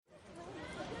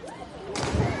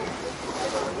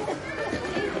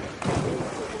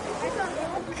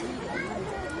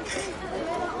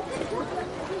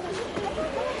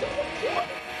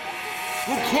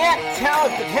can't tell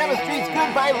if the chemistry's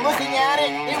good by looking at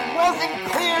it. It wasn't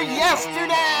clear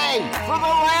yesterday. For the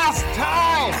last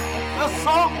time, the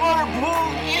saltwater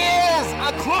pool is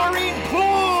a chlorine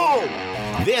pool.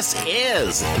 This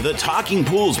is the Talking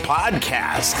Pools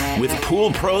podcast with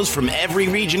pool pros from every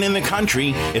region in the country.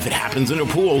 If it happens in a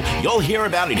pool, you'll hear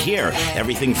about it here.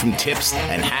 Everything from tips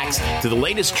and hacks to the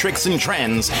latest tricks and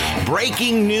trends.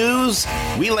 Breaking news,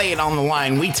 we lay it on the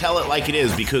line. We tell it like it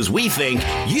is because we think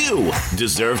you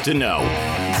deserve to know.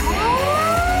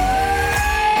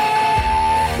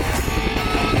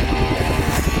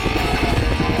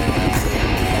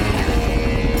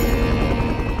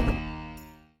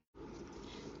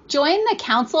 Join the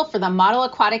Council for the Model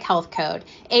Aquatic Health Code,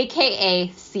 aka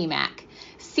CMAQ.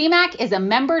 CMAQ is a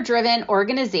member-driven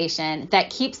organization that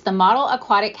keeps the Model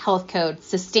Aquatic Health Code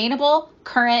sustainable,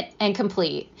 current, and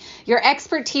complete. Your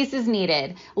expertise is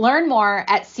needed. Learn more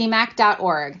at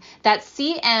cmac.org. That's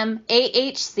CMAHC.org.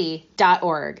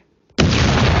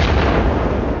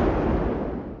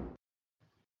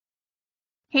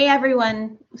 Hey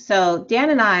everyone, so Dan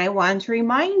and I want to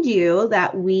remind you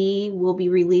that we will be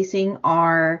releasing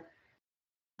our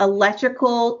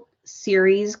electrical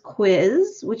series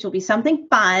quiz, which will be something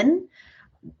fun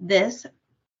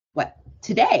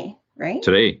today, right?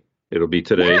 Today. It'll be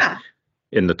today. Yeah.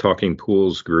 In the Talking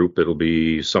Pools group, it'll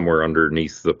be somewhere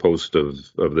underneath the post of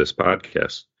this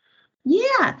podcast.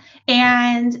 Yeah,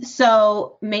 and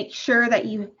so make sure that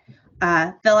you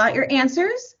fill out your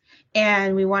answers.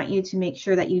 And we want you to make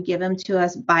sure that you give them to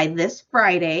us by this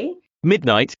Friday.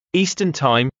 Midnight, Eastern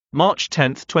Time, March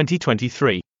 10th,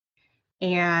 2023.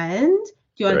 And do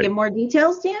you want to give more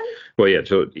details, Dan? Well, yeah,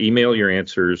 so email your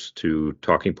answers to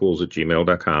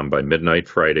talkingpools@gmail.com by midnight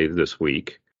Friday this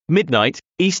week. Midnight,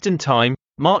 Eastern Time,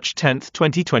 March 10th,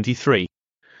 2023.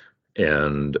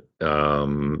 And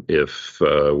if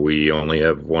we only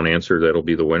have one answer, that'll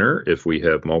be the winner. If we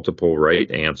have multiple right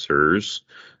answers,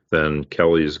 then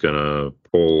Kelly's going to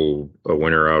pull a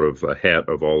winner out of a hat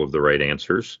of all of the right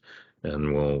answers,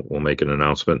 and we'll make an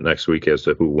announcement next week as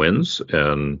to who wins.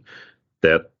 And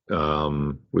that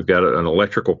we've got an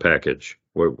electrical package.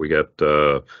 We got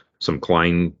some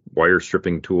Klein wire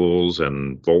stripping tools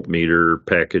and voltmeter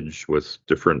package with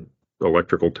different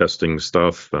electrical testing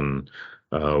stuff, and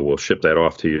we'll ship that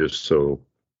off to you so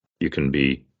you can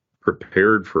be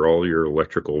prepared for all your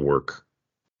electrical work.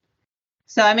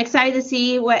 So I'm excited to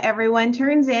see what everyone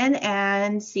turns in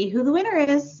and see who the winner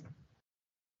is.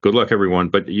 Good luck, everyone,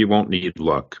 but you won't need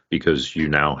luck because you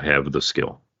now have the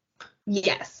skill.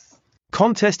 Yes.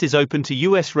 Contest is open to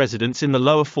U.S. residents in the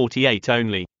lower 48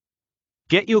 only.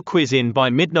 Get your quiz in by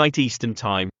midnight Eastern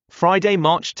Time, Friday,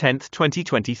 March 10th,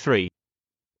 2023.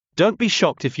 Don't be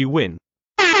shocked if you win.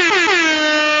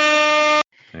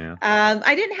 Yeah.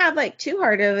 I didn't have too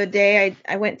hard of a day.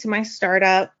 I went to my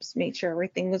startups, made sure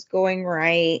everything was going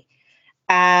right.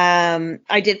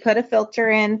 I did put a filter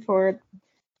in for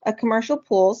a commercial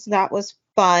pool, so that was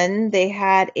fun. They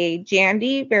had a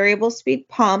Jandy variable speed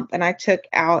pump, and I took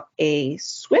out a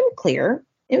swim clear.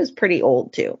 It was pretty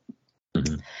old too.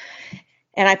 Mm-hmm.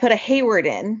 And I put a Hayward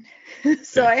in.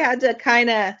 So I had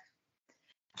to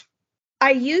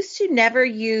I used to never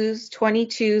use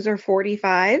 22s or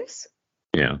 45s.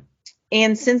 Yeah.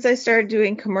 And since I started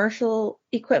doing commercial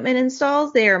equipment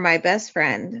installs, they are my best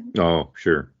friend. Oh,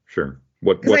 sure.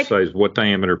 What size, what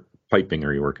diameter piping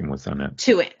are you working with on that?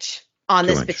 2-inch on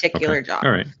this particular job.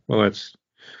 All right. Well, it's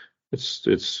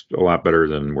a lot better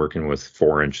than working with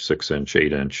 4-inch, 6-inch,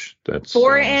 8-inch. That's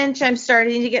 4-inch. I'm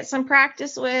starting to get some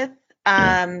practice with.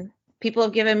 People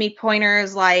have given me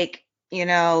pointers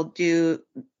do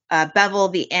bevel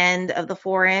the end of the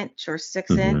 4-inch or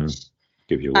 6-inch. Mm-hmm.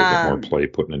 Give you a little bit more play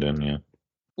putting it in, yeah.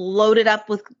 Load it up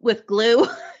with glue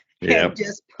and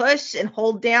just push and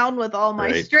hold down with all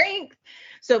my strength.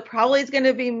 So probably it's going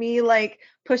to be me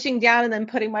pushing down and then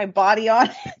putting my body on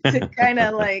it to kind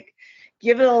of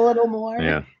give it a little more.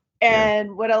 Yeah.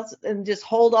 And what else? And just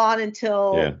hold on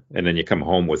until. Yeah. And then you come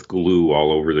home with glue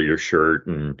all over your shirt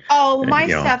my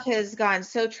stuff has gone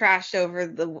so trashed over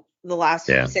the last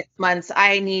 6 months.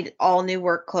 I need all new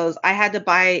work clothes. I had to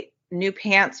buy new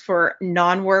pants for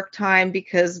non-work time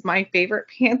because my favorite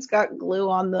pants got glue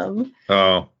on them.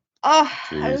 Oh,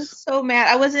 geez. I was so mad.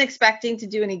 I wasn't expecting to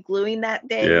do any gluing that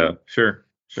day. Yeah, sure.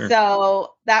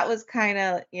 So that was kind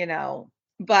of,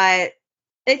 but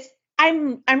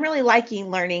I'm really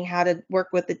liking learning how to work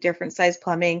with the different size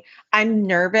plumbing. I'm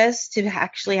nervous to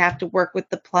actually have to work with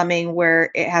the plumbing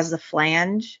where it has the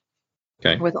flange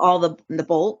with all the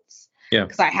bolts. Yeah.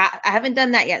 Because I haven't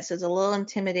done that yet, so it's a little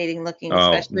intimidating looking,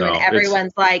 especially when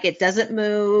everyone's it doesn't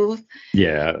move.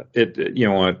 Yeah, you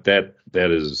know what, that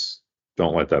is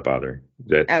Don't let that bother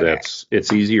you. Okay.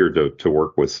 It's easier to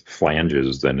work with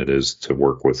flanges than it is to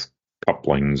work with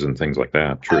couplings and things like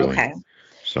that, truly. Okay.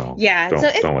 So Yeah.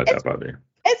 So don't let that bother you.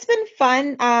 it's been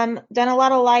fun. Done a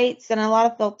lot of lights, done a lot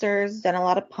of filters, done a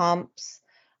lot of pumps.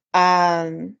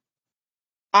 I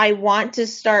want to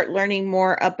start learning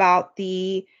more about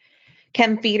the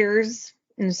chem feeders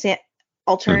and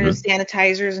alternative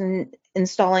sanitizers and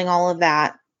installing all of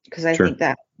that, because I Sure. think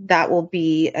that will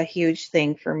be a huge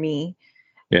thing for me.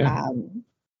 Yeah.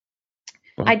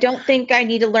 I don't think I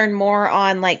need to learn more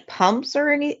on like pumps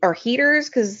or heaters,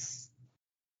 because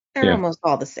they're Yeah. almost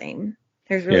all the same.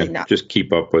 There's really Yeah, not. just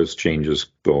keep up as changes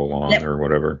go along. Yep. Or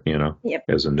whatever, Yep.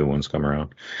 as the new ones come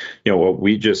around. Well,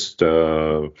 we just,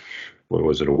 what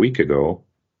was it, a week ago?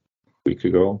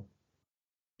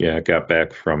 Yeah, I got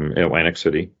back from Atlantic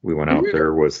City. We went out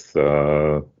there with,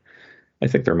 I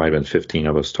think there might have been 15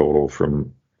 of us total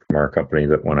from our company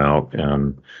that went out.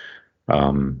 And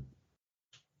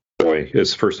boy,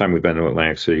 it's the first time we've been to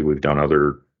Atlantic City. We've done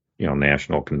other,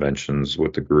 national conventions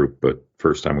with the group, but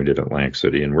first time we did Atlantic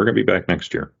City, and we're going to be back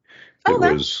next year. Oh,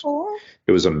 that's cool.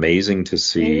 It was amazing to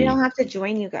see. Maybe I'll have to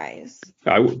join you guys.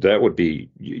 That would be,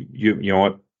 you know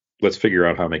what? Let's figure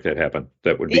out how to make that happen.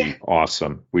 That would be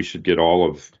awesome. We should get all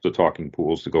of the talking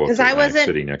pools to go up to Atlantic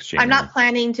City next January. I'm not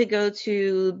planning to go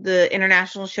to the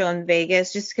international show in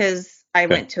Vegas just because I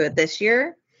went to it this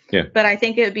year. Yeah. But I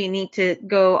think it would be neat to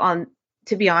go on.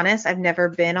 To be honest, I've never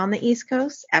been on the East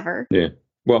Coast ever. Yeah.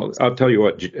 Well, I'll tell you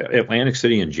what, Atlantic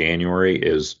City in January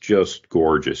is just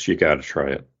gorgeous. You got to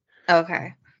try it.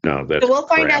 Okay. No, that's so we'll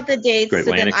find out the dates.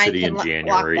 Atlantic so City in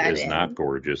January is not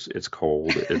gorgeous. It's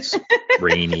cold. It's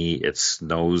rainy. It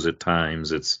snows at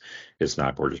times. It's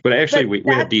not gorgeous. But actually, we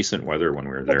had decent weather when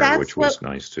we were there, which was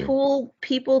nice too. Pool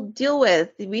people deal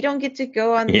with. We don't get to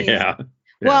go on these. Yeah.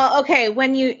 Well, okay.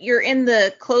 When you're in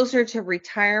the closer to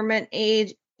retirement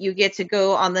age, you get to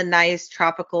go on the nice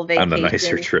tropical vacation. On the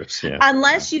nicer trips, yeah.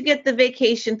 Unless you get the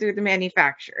vacation through the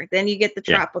manufacturer, then you get the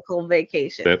tropical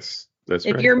vacation. That's if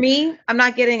right. you're me, I'm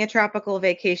not getting a tropical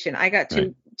vacation. I got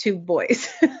two boys.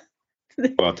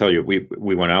 Well, I'll tell you, we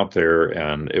went out there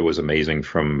and it was amazing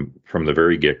from the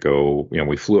very get go.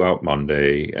 We flew out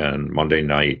Monday, and Monday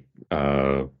night,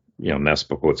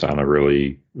 NESPA puts on a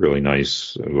really, really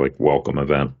nice welcome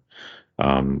event.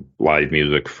 Live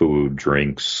music, food,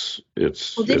 drinks.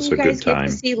 It's a good time. Didn't you guys get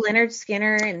to see Leonard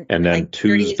Skinner and then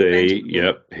Tuesday,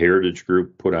 Heritage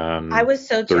Group put on. I was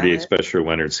so 38 Special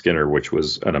Leonard Skinner, which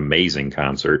was an amazing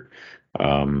concert.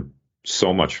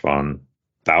 So much fun,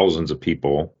 thousands of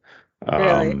people.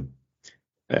 Really?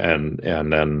 And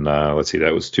then let's see,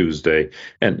 that was Tuesday,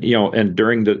 and and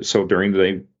during the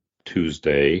day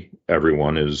Tuesday,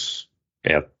 everyone is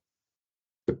at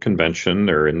the convention.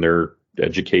 They're in their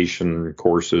education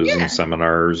courses and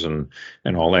seminars and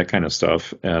all that kind of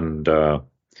stuff. And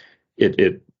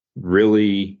it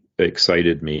really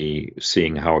excited me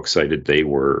seeing how excited they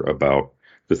were about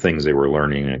the things they were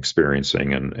learning and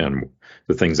experiencing, and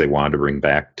the things they wanted to bring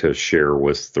back to share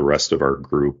with the rest of our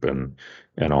group and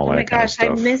all that kind of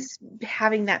stuff. I miss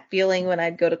having that feeling when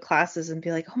I'd go to classes and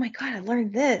be like, oh my God, I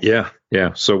learned this.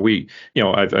 Yeah. So we,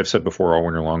 I've said before, all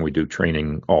winter long, we do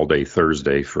training all day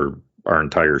Thursday for our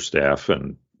entire staff,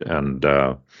 and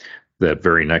that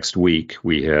very next week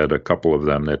we had a couple of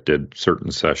them that did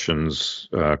certain sessions,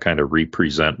 kind of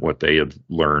represent what they had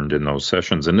learned in those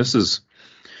sessions. And this is,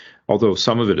 although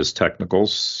some of it is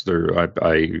technicals, we had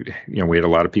a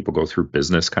lot of people go through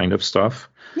business kind of stuff.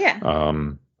 Yeah.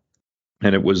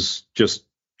 And it was just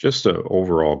an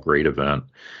overall great event.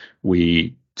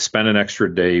 We spent an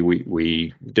extra day.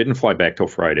 We didn't fly back till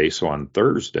Friday, so on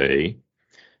Thursday,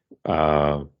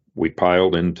 we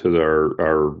piled into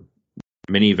our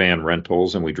minivan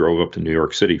rentals and we drove up to New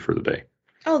York City for the day.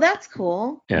 Oh, that's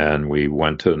cool. And we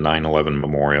went to 9/11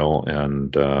 Memorial,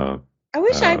 and I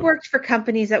wish I worked for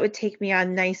companies that would take me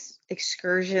on nice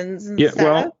excursions and stuff.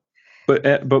 Well,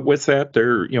 but with that,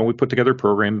 we put together a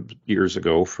program years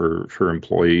ago for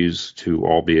employees to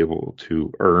all be able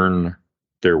to earn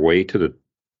their way to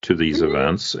these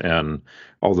events. And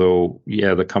although,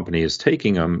 the company is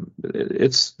taking them,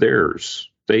 it's theirs.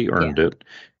 They earned it.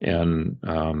 And,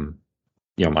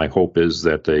 my hope is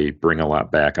that they bring a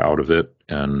lot back out of it,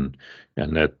 and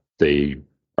that they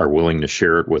are willing to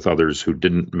share it with others who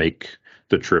didn't make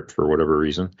the trip for whatever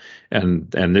reason.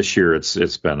 And this year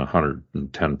it's been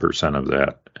 110% of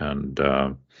that. And,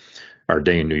 our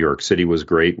day in New York City was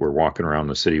great. We're walking around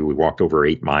the city. We walked over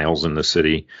 8 miles in the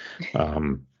city,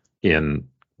 in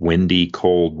windy,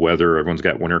 cold weather. Everyone's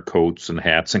got winter coats and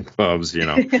hats and gloves,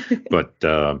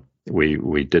 but,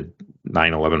 we did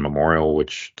 9/11 Memorial,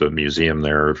 which the museum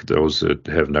there, for those that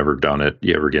have never done it,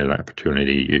 you ever get an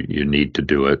opportunity, you need to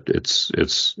do it.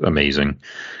 It's amazing.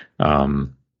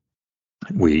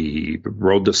 We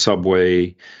rode the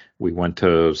subway. We went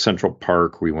to Central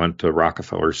Park. We went to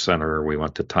Rockefeller Center. We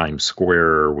went to Times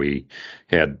Square. We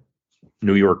had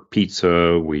New York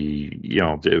pizza.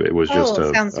 It was just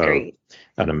sounds great.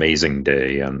 An amazing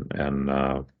day and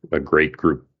a great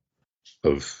group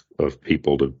of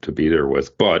people to be there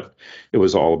with. But it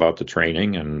was all about the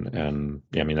training and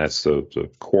I mean, that's the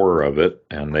core of it.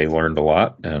 And they learned a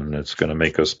lot, and it's going to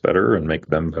make us better and make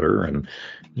them better. And,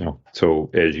 so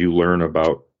as you learn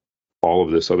about all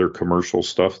of this other commercial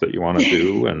stuff that you want to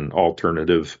do and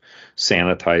alternative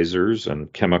sanitizers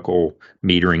and chemical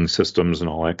metering systems and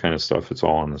all that kind of stuff, it's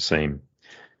all in the same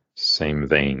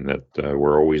vein that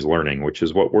we're always learning, which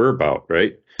is what we're about,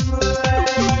 right?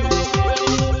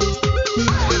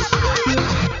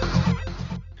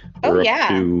 We're up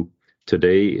to,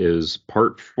 today is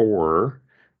part 4,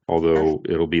 although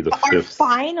it'll be the 5th.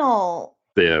 Final.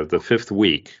 The 5th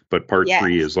week, but part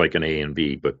 3 is like an A and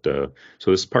B. But so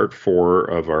this is part 4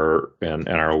 of our and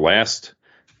our last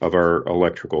of our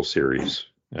electrical series.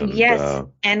 And,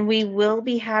 and we will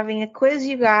be having a quiz,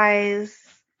 you guys.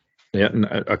 Yeah,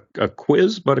 a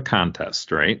quiz, but a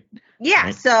contest, right? Yeah,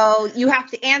 right. So you have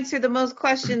to answer the most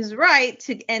questions right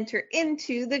to enter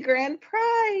into the grand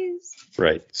prize.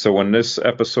 Right. So when this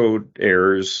episode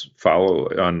airs, follow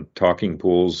on Talking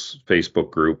Pools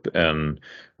Facebook group, and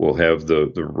we'll have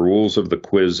the rules of the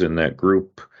quiz in that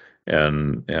group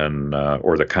and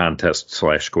or the contest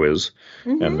 /quiz.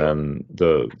 Mm-hmm. And then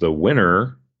the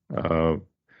winner,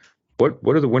 what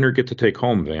do the winner get to take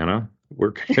home, Vanna?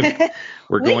 We're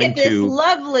going get this to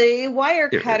lovely wire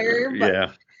cutter.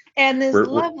 Yeah. And this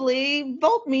lovely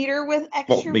voltmeter with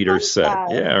extra voltmeter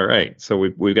set. Yeah, right. So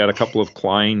we've got a couple of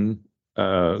Klein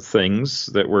things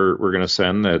that we're going to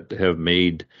send that have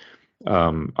made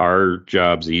our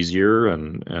jobs easier,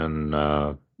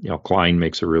 and Klein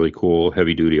makes a really cool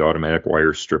heavy duty automatic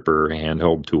wire stripper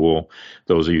handheld tool.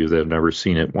 Those of you that have never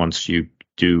seen it, once you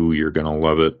do, you're going to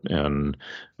love it. And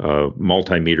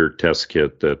multimeter test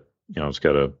kit that it's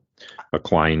got a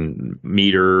Klein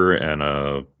meter and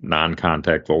a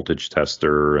non-contact voltage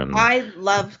tester, and I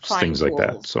love Klein things tools. like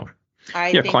that. So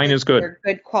I think Klein is good. They're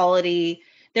good quality.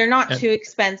 They're not too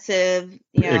expensive.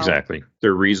 Exactly.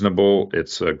 They're reasonable.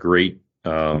 It's a great.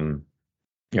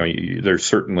 There's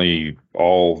certainly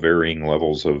all varying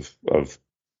levels of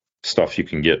stuff you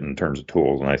can get in terms of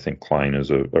tools, and I think Klein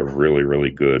is a really,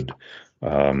 really good,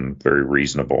 very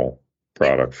reasonable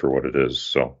product for what it is.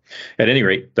 So at any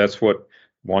rate, that's what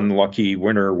one lucky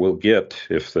winner will get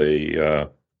if they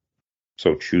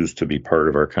so choose to be part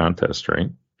of our contest,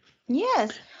 right?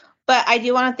 Yes. But I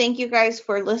do want to thank you guys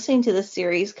for listening to this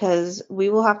series, because we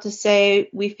will have to say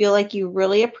we feel like you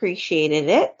really appreciated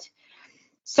it.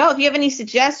 So if you have any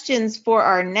suggestions for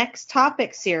our next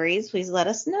topic series, please let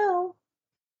us know.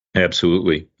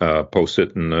 Absolutely. Post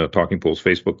it in the Talking Pools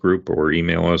Facebook group or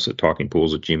email us at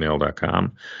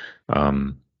talkingpools@gmail.com.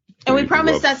 And we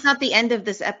promise that's not the end of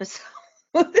this episode.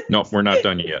 No, we're not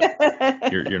done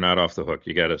yet. You're not off the hook.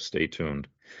 You got to stay tuned.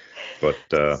 But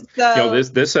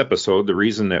this episode, the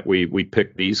reason that we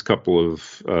picked these couple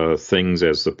of things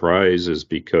as the prize is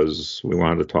because we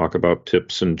wanted to talk about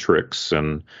tips and tricks,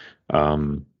 and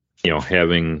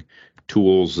having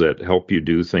tools that help you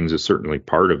do things is certainly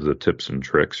part of the tips and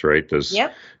tricks, right? This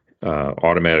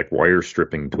automatic wire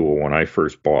stripping tool, when I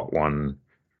first bought one,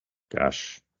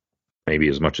 maybe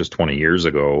as much as 20 years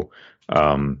ago,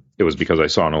 it was because I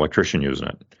saw an electrician using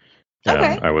it.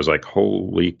 And I was like,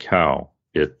 holy cow,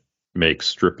 it makes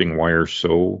stripping wire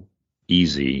so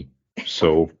easy,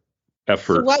 so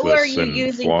effortless. So what were you and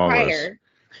using flawless. Prior?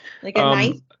 Like a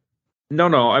knife?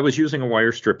 No, I was using a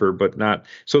wire stripper, but not.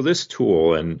 So this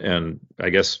tool, and I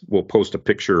guess we'll post a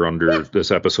picture under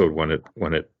this episode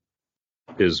when it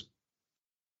is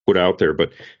put out there,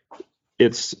 but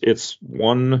it's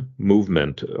one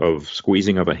movement of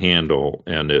squeezing of a handle,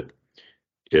 and it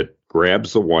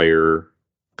grabs the wire,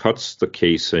 cuts the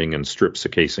casing, and strips the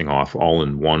casing off all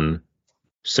in one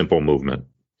simple movement.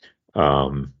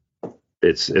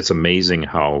 It's amazing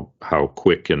how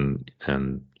quick and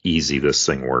easy this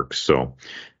thing works. So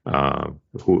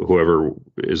whoever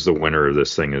is the winner of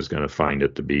this thing is going to find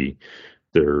it to be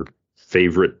their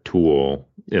favorite tool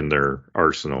in their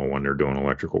arsenal when they're doing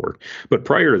electrical work. But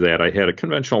prior to that, I had a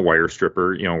conventional wire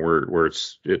stripper, where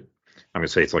I'm going to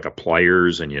say it's like a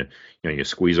pliers, and you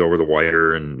squeeze over the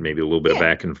wire and maybe a little bit of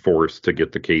back and forth to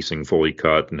get the casing fully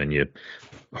cut, and then you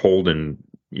hold in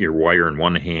your wire in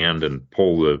one hand and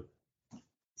pull the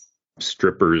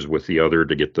strippers with the other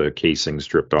to get the casing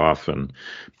stripped off.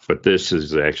 But this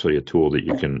is actually a tool that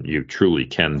you truly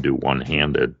can do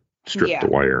one-handed, strip the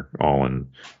wire all in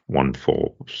one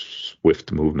full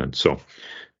swift movement. So,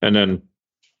 and then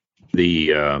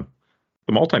the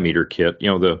multimeter kit,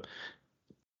 the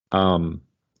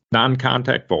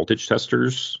non-contact voltage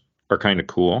testers are kind of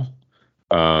cool.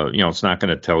 It's not going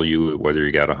to tell you whether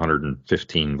you got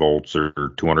 115 volts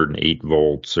or 208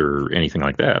 volts or anything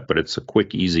like that, but it's a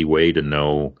quick, easy way to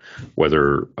know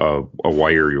whether a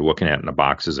wire you're looking at in a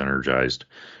box is energized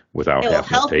without having to take.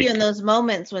 It will help you in those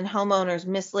moments when homeowners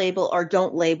mislabel or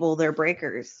don't label their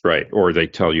breakers. Right. Or they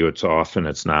tell you it's off and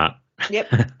it's not.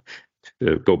 Yep.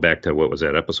 Go back to what was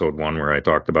that, episode 1, where I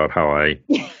talked about how I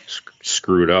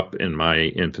screwed up in my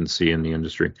infancy in the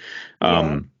industry.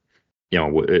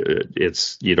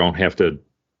 It's, you don't have to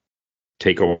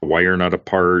take a wire nut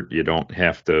apart. You don't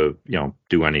have to,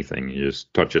 do anything. You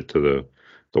just touch it to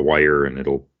the wire and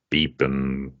it'll beep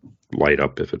and light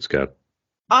up if it's got.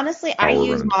 Honestly, I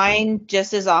use mine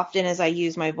just as often as I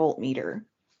use my voltmeter.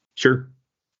 Sure.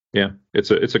 Yeah. It's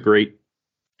a great,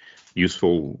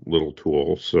 useful little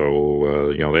tool.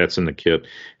 So, that's in the kit.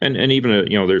 And even,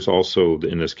 there's also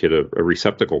in this kit a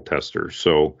receptacle tester.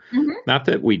 So not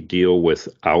that we deal with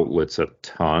outlets a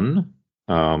ton,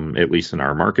 at least in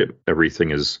our market.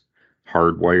 Everything is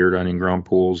hardwired on in-ground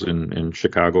pools in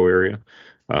Chicago area.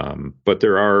 But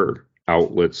there are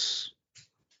outlets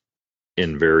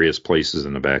in various places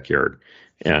in the backyard,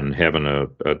 and having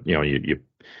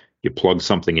you plug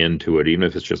something into it, even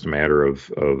if it's just a matter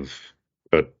of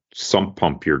a sump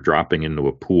pump you're dropping into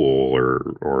a pool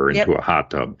or into a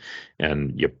hot tub,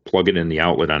 and you plug it in the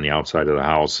outlet on the outside of the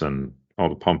house, and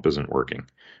the pump isn't working.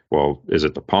 Well, is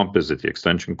it the pump? Is it the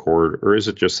extension cord? Or is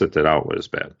it just that outlet is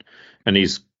bad? And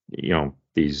these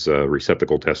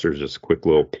receptacle testers, just a quick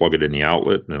little plug it in the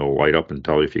outlet and it'll light up and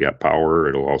tell you if you got power.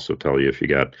 It'll also tell you if you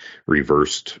got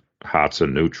reversed hots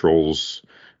and neutrals.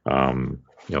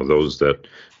 Those that,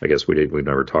 I guess we've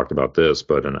never talked about this,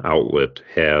 but an outlet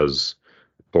has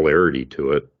polarity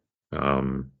to it.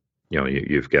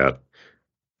 You've got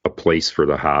a place for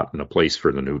the hot and a place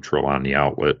for the neutral on the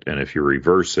outlet, and if you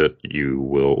reverse it, you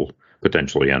will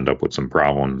potentially end up with some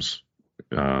problems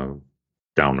down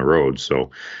the road.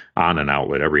 So on an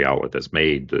outlet, every outlet that's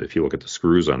made, if you look at the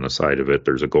screws on the side of it,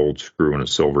 there's a gold screw and a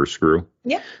silver screw.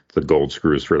 Yeah. The gold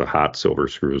screw is for the hot, silver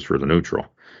screw is for the neutral.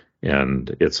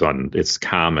 And it's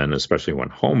common, especially when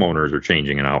homeowners are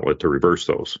changing an outlet, to reverse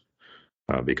those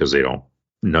because they don't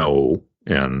know.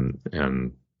 And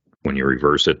when you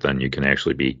reverse it, then you can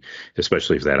actually be,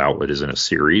 especially if that outlet is in a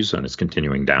series and it's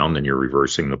continuing down, then you're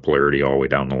reversing the polarity all the way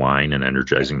down the line and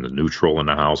energizing the neutral in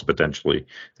the house, potentially,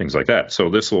 things like that. So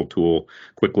this little tool,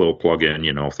 quick little plug-in,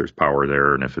 if there's power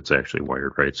there and if it's actually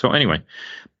wired right. So anyway,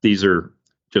 these are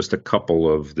just a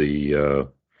couple of the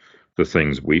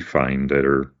things we find that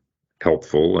are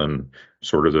helpful and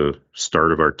sort of the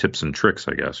start of our tips and tricks,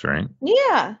 I guess, right?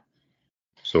 Yeah.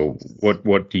 So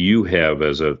what do you have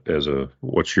as a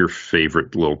what's your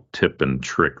favorite little tip and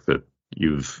trick that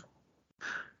you've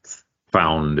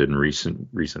found in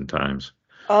recent times?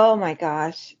 Oh my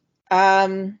gosh.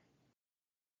 I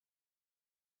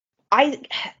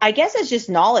guess it's just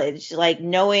knowledge, like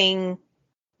knowing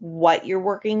what you're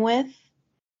working with.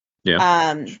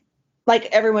 Yeah. Like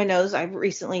everyone knows, I've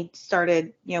recently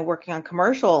started, working on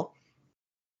commercial,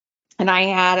 and I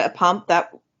had a pump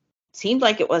that seemed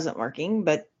like it wasn't working,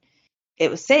 but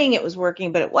it was saying it was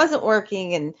working, but it wasn't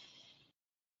working. And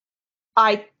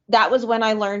that was when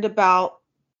I learned about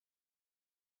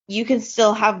you can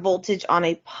still have voltage on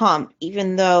a pump,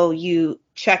 even though you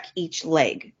check each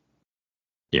leg.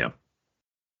 Yeah.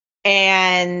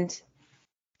 And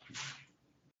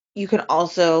you can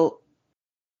also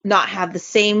not have the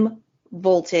same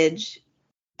voltage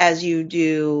as you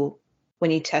do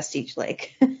when you test each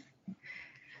leg.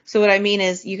 So what I mean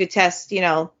is you could test,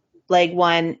 leg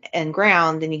 1 and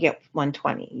ground and you get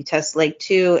 120. You test leg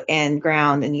 2 and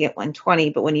ground and you get 120.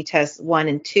 But when you test 1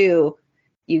 and 2,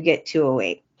 you get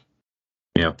 208.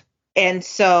 Yeah. And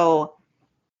so,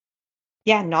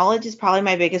 yeah, knowledge is probably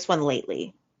my biggest one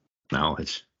lately.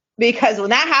 Knowledge. Because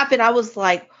when that happened, I was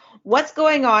like, what's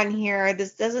going on here?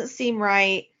 This doesn't seem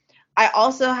right. I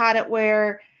also had it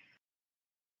where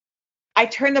I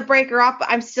turned the breaker off, but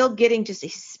I'm still getting just a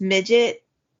smidget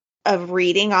of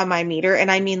reading on my meter,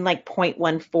 and I mean like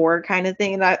 0.14 kind of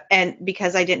thing. And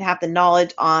because I didn't have the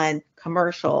knowledge on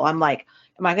commercial, I'm like,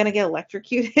 am I going to get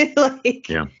electrocuted?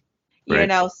 Yeah,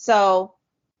 right. So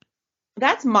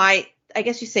that's my, I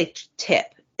guess you say, tip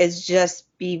is just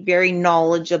be very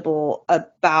knowledgeable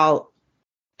about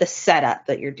the setup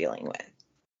that you're dealing with.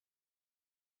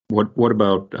 What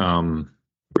about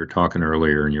we were talking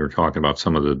earlier, and you were talking about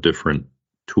some of the different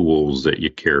tools that you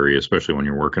carry, especially when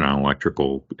you're working on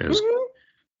electrical, as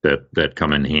that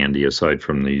come in handy. Aside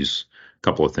from these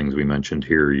couple of things we mentioned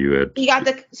here, you got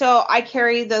so I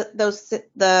carry the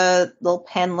little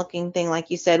pen looking thing, like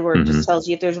you said, where it just tells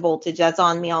you if there's voltage. That's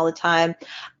on me all the time.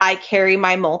 I carry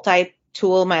my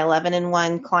multi-tool, my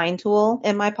 11-in-1 Klein tool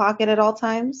in my pocket at all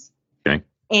times. Okay.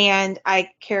 And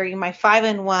I carry my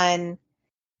 5-in-1.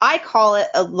 I call it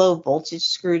a low voltage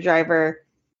screwdriver,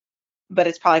 but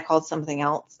it's probably called something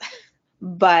else.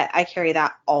 But I carry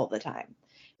that all the time.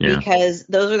 Yeah. Because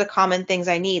those are the common things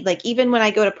I need. Like even when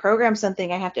I go to program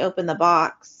something, I have to open the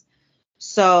box.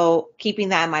 So keeping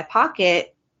that in my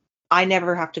pocket, I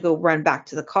never have to go run back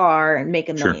to the car and make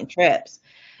a million trips.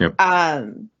 Yep.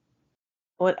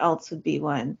 What else would be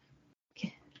one?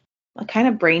 I'm kind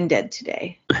of brain dead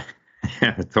today.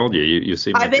 Yeah, I told you. You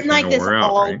seem like I've been like this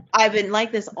right? I've been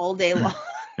like this all day long.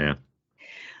 Yeah.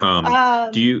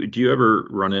 Do you ever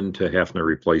run into having to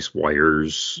replace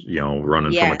wires,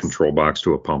 running from a control box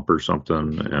to a pump or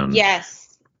something? And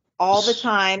yes, all the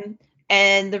time.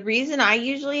 And the reason I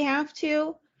usually have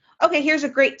to, okay, here's a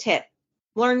great tip.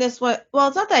 Learn this one. Well,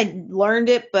 it's not that I learned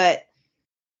it, but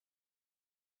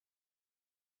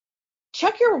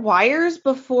check your wires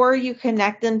before you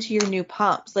connect them to your new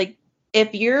pumps. Like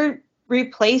if you're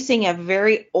replacing a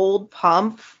very old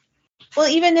pump, well,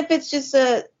 even if it's just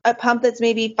a pump that's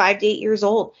maybe 5 to 8 years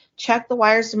old, check the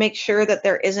wires to make sure that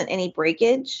there isn't any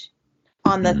breakage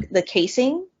on the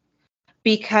casing.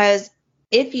 Because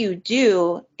if you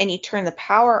do, and you turn the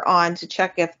power on to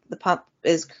check if the pump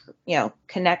is,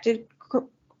 connected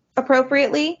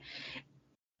appropriately,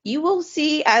 you will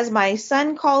see, as my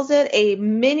son calls it, a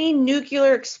mini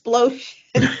nuclear explosion.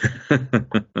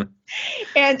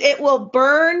 And it will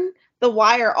burn the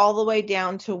wire all the way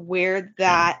down to where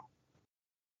that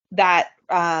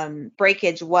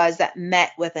breakage was that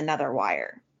met with another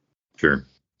wire. Sure.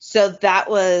 So that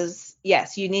was,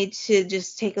 yes, you need to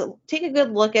just take a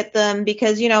good look at them,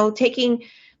 because, taking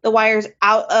the wires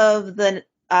out of the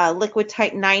liquid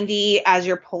type 90 as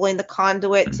you're pulling the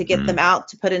conduit to get them out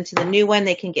to put into the new one,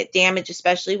 they can get damaged,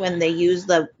 especially when they use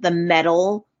the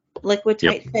metal liquid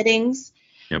type fittings.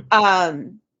 Yep.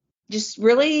 Just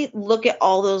really look at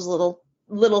all those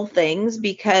little things,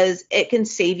 because it can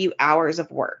save you hours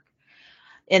of work.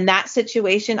 In that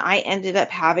situation, I ended up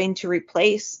having to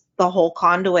replace the whole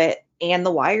conduit and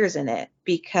the wires in it,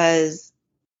 because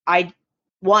I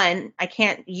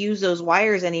can't use those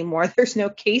wires anymore. There's no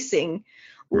casing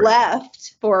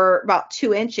left for about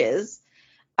 2 inches.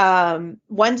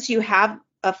 Once you have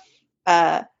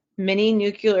a mini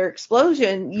nuclear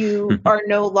explosion, you are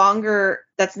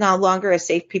that's no longer a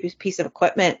safe piece of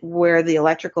equipment where the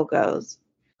electrical goes.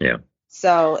 Yeah.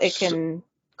 So it can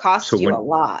cost you a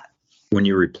lot. When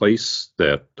you replace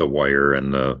the wire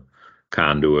and the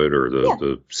conduit or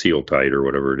the seal tight or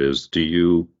whatever it is, do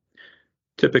you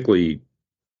typically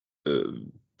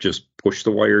just push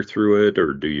the wire through it,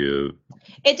 or do you?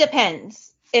 It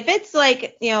depends. If it's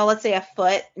like, let's say a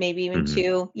foot, maybe even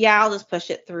 2, I'll just push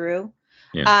it through.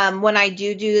 Yeah. When I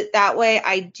do it that way,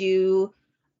 I do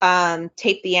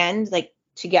tape the end like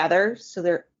together,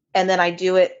 and then I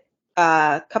do it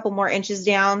a couple more inches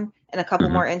down and a couple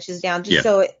more inches down, just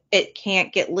so it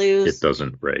can't get loose. It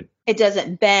doesn't, right. It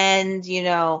doesn't bend,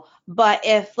 But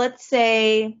if, let's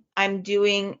say, I'm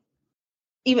doing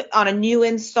even on a new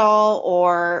install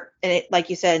or, like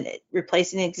you said,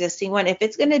 replacing an existing one, if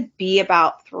it's going to be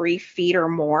about 3 feet or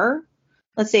more,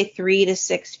 let's say 3 to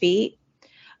 6 feet,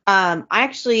 I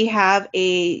actually have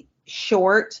a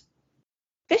short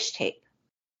fish tape.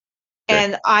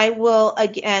 And I will,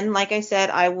 again, like I said,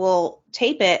 I will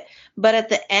tape it, but at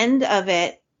the end of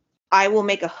it, I will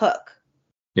make a hook.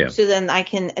 Yeah. So then I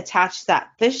can attach that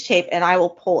fish tape and I will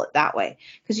pull it that way.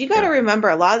 Because you got to remember,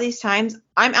 a lot of these times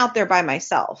I'm out there by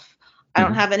myself. I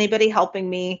don't have anybody helping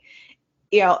me.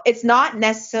 It's not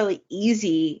necessarily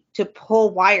easy to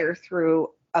pull wire through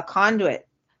a conduit,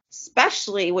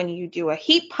 especially when you do a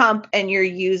heat pump and you're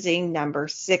using number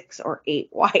 6 or 8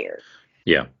 wire.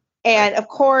 Yeah. And of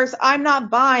course, I'm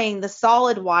not buying the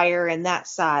solid wire in that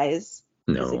size,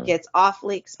 because it gets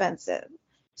awfully expensive.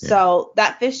 Yeah. So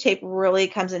that fish tape really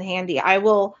comes in handy. I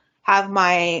will have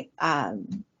my, my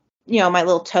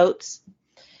little totes.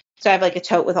 So I have like a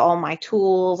tote with all my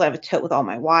tools. I have a tote with all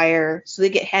my wire. So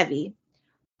they get heavy.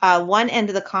 One end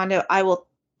of the conduit, I will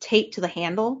tape to the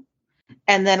handle,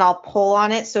 and then I'll pull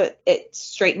on it so it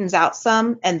straightens out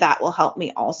some. And that will help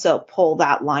me also pull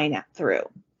that line through.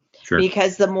 Sure.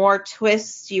 Because the more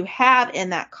twists you have in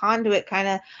that conduit, kind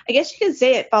of, I guess you could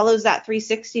say it follows that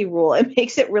 360 rule. It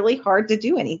makes it really hard to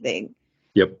do anything.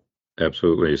 Yep,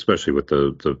 absolutely. Especially with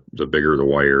the bigger the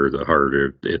wire, the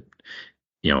harder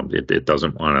it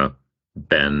doesn't want to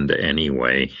bend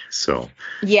anyway. So,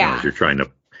 as you're trying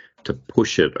to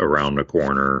push it around the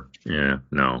corner,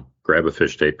 no, grab a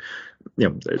fish tape.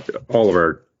 All of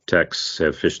our techs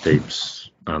have fish tapes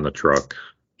on the truck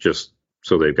just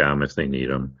so they've got them if they need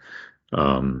them.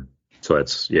 So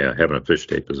that's, having a fish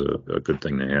tape is a good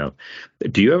thing to have.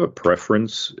 Do you have a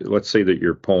preference? Let's say that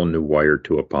you're pulling new wire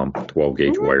to a pump, 12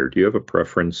 gauge wire. Do you have a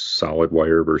preference, solid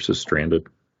wire versus stranded?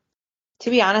 To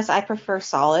be honest, I prefer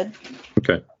solid.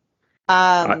 Okay.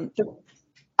 The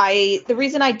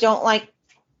reason I don't like,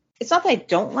 it's not that I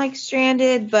don't like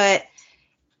stranded, but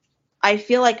I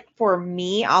feel like for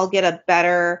me, I'll get a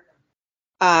better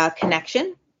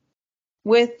connection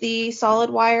with the solid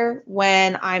wire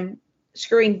when I'm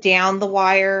screwing down the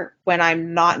wire, when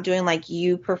I'm not doing like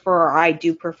you prefer, or I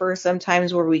do prefer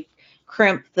sometimes, where we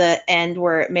crimp the end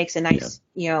where it makes a nice,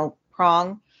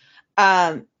 prong.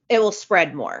 It will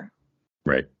spread more.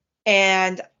 Right.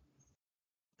 And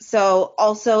so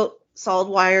also solid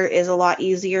wire is a lot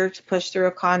easier to push through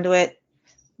a conduit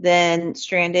than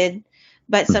stranded.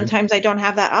 But sometimes I don't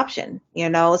have that option,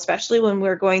 especially when we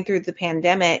were going through the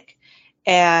pandemic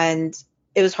and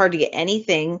it was hard to get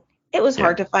anything. It was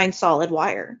hard to find solid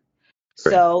wire.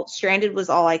 Great. So stranded was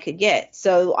all I could get.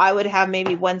 So I would have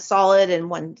maybe one solid and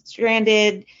one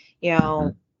stranded,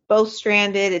 both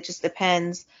stranded. It just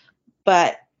depends.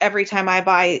 But every time I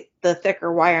buy the thicker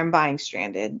wire, I'm buying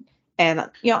stranded. And,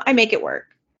 I make it work.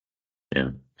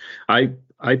 Yeah. I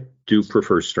do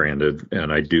prefer stranded,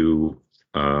 and I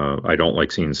don't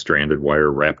like seeing stranded wire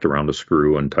wrapped around a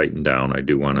screw and tightened down. I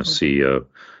do want to see a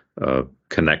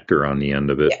connector on the end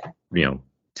of it. Yeah.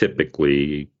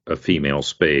 Typically a female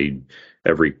spade.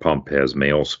 Every pump has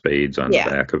male spades on the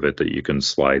back of it that you can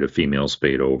slide a female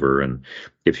spade over. And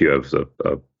if you have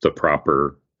the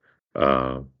proper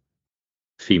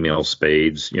female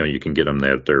spades, you can get them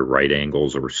that they're right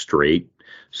angles or straight,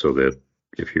 so that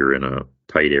if you're in a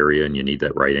tight area and you need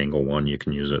that right angle one, you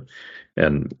can use it.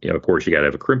 And of course, you got to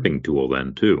have a crimping tool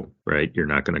then too, right? You're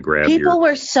not going to grab. People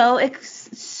were so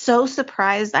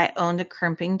surprised I owned a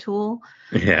crimping tool.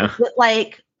 Yeah.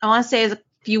 Like, I want to say it was a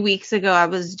few weeks ago, I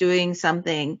was doing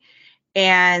something,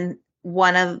 and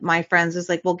one of my friends was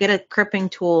like, "Well, get a crimping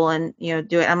tool and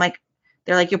do it." I'm like,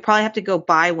 they're like, "You'll probably have to go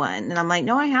buy one," and I'm like,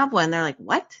 "No, I have one." They're like,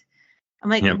 "What?" I'm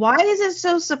like, "Why is it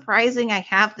so surprising I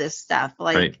have this stuff?"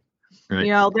 Like,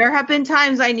 right. There have been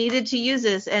times I needed to use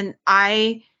this, and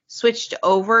I switched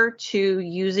over to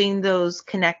using those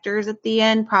connectors at the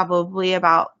end probably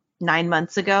about 9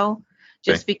 months ago,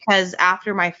 just because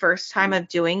after my first time of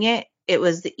doing it, it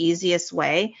was the easiest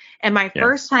way. And my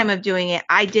first time of doing it,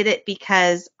 I did it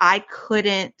because I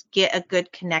couldn't get a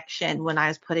good connection when I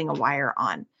was putting a wire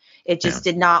on. It just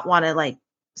did not want to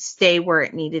stay where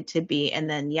it needed to be. And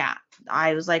then,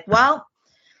 I was like, well,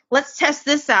 let's test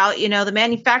this out. The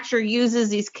manufacturer uses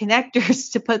these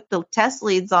connectors to put the test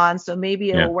leads on, so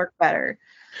maybe it'll work better.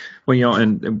 Well,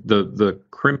 and the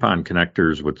crimp-on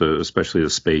connectors with especially the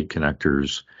spade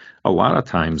connectors, a lot of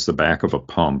times the back of a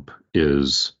pump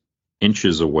is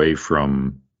inches away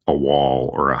from a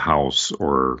wall or a house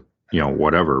or,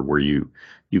 whatever, where you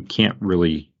can't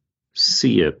really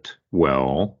see it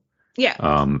well. Yeah.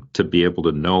 To be able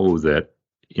to know that,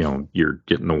 you're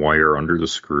getting the wire under the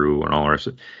screw and all the rest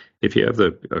of it. If you have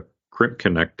a crimp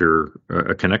connector,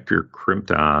 a connector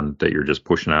crimped on that you're just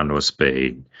pushing onto a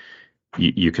spade,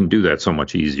 you can do that so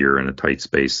much easier in a tight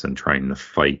space than trying to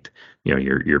fight.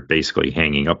 You're basically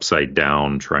hanging upside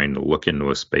down, trying to look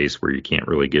into a space where you can't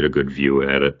really get a good view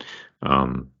at it.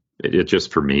 It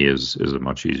just, for me, is a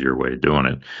much easier way of doing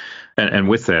it. And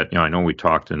with that, I know we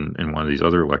talked in one of these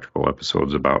other electrical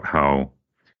episodes about how,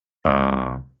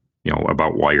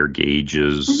 about wire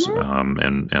gauges,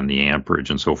 and the amperage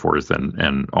and so forth,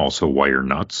 and also wire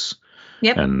nuts.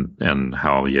 Yep. And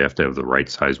how you have to have the right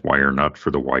size wire nut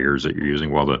for the wires that you're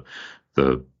using. Well,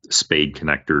 the spade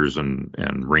connectors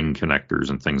and ring connectors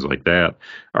and things like that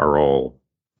are all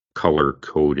color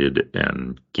coded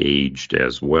and gauged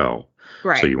as well.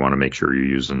 Right. So you want to make sure you're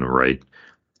using the right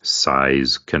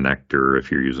size connector if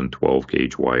you're using 12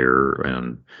 gauge wire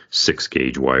and 6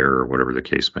 gauge wire or whatever the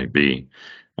case may be.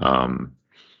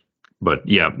 But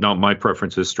no, my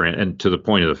preference is strand. And to the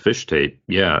point of the fish tape,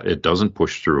 it doesn't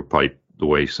push through a pipe the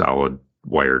way solid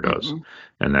wire does.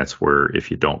 And that's where,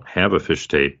 if you don't have a fish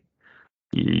tape,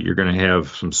 you're going to have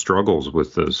some struggles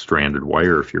with the stranded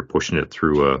wire if you're pushing it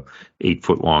through a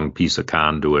 8-foot long piece of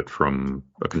conduit from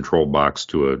a control box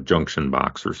to a junction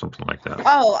box or something like that.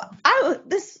 Oh,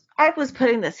 I was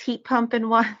putting this heat pump in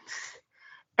once,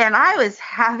 and I was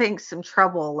having some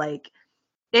trouble. Like,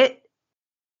 it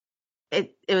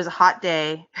it was a hot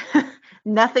day.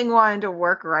 Nothing wanted to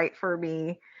work right for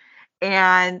me.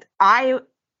 And I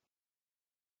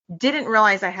didn't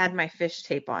realize I had my fish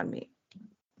tape on me.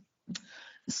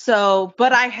 So,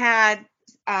 but I had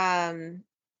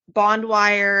bond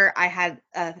wire. I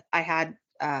had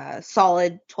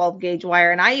solid 12 gauge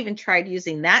wire, and I even tried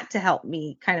using that to help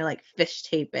me kind of like fish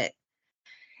tape it.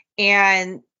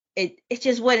 And it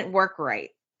just wouldn't work right.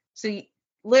 So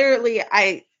literally,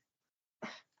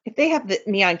 if they have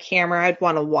me on camera, I'd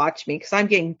want to watch me because I'm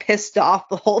getting pissed off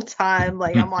the whole time.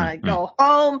 Like, I want to go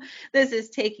home. This is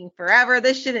taking forever.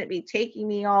 This shouldn't be taking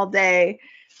me all day.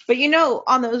 But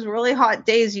on those really hot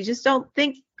days, you just don't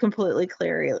think completely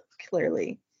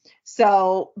clearly.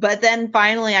 So, but then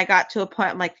finally I got to a point,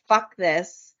 I'm like, fuck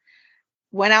this.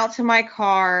 Went out to my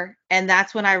car, and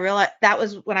that's when I realized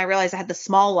I had the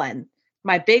small one.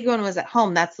 My big one was at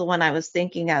home. That's the one I was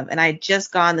thinking of. And I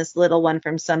just got this little one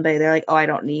from somebody. They're like, oh, I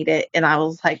don't need it. And I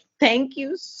was like, thank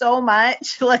you so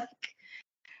much. Like,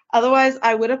 otherwise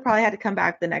I would have probably had to come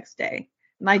back the next day.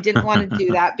 And I didn't want to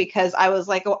do that because I was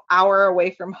like an hour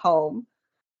away from home.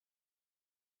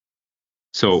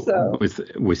 So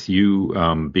with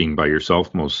you being by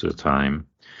yourself most of the time,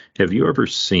 have you ever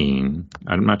seen,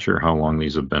 I'm not sure how long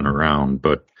these have been around,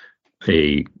 but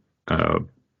a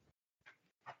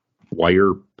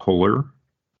wire puller?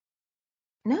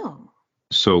 No.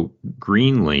 So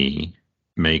Greenlee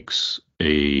makes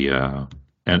a,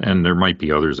 and there might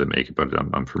be others that make it, but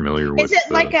I'm familiar with. Is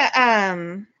it like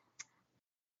a,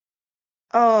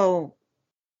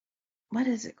 what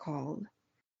is it called?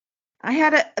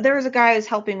 There was a guy who was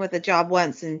helping with a job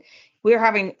once, and we were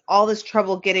having all this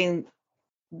trouble getting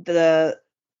the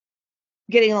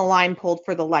line pulled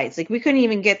for the lights. Like, we couldn't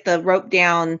even get the rope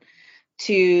down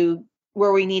to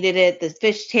where we needed it. The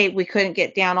fish tape, we couldn't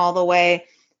get down all the way.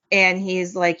 And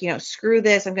he's like, screw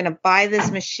this. I'm going to buy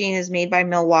this machine. It's made by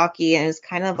Milwaukee. And it's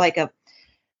kind of like a,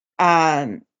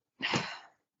 how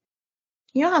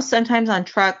sometimes on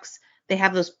trucks, they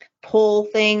have those pull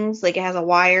things, like it has a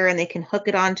wire and they can hook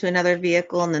it onto another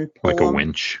vehicle and then pull like a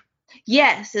winch.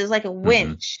 Yes, it was like a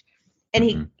winch.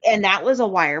 And and that was a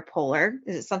wire puller.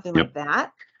 Is it something like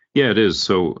that? Yeah, it is.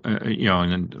 So,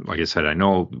 and like I said, I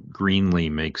know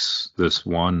Greenlee makes this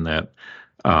one that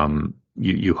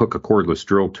you hook a cordless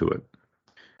drill to it.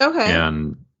 Okay.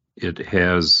 And it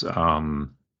has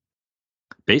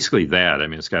basically that. I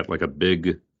mean, it's got like a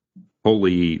big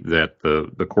pulley that the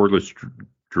cordless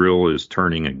drill is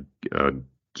turning a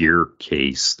gear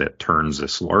case that turns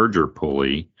this larger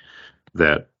pulley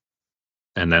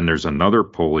and then there's another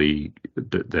pulley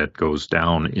that goes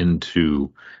down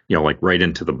into, like right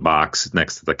into the box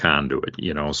next to the conduit,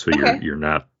 so you're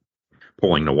not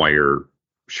pulling the wire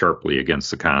sharply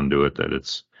against the conduit that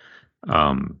it's,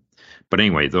 but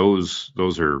anyway, those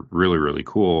are really, really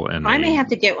cool. And I may have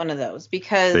to get one of those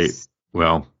because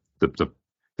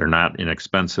they're not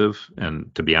inexpensive.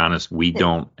 And to be honest, we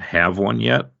don't have one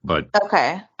yet, but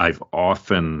okay. I've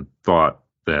often thought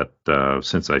that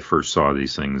since I first saw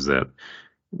these things that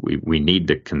we need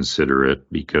to consider it,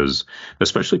 because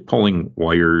especially pulling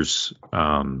wires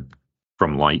from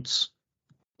lights.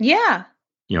 Yeah.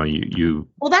 You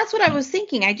well, that's what I was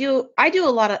thinking. I do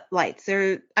a lot of lights.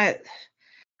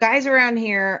 Guys around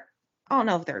here, I don't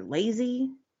know if they're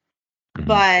lazy,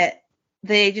 but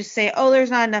they just say, oh,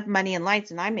 there's not enough money in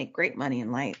lights, and I make great money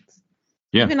in lights.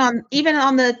 Yeah. Even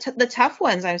on the tough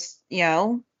ones,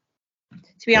 to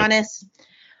be honest,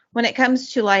 when it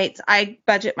comes to lights, I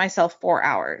budget myself 4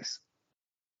 hours.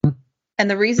 And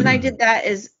the reason I did that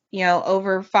is,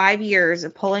 over 5 years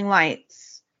of pulling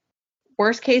lights,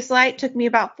 worst case light took me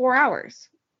about 4 hours.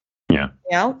 Yeah.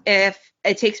 If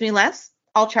it takes me less,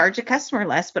 I'll charge a customer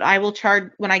less, but I will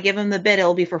charge, when I give them the bid,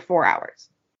 it'll be for 4 hours.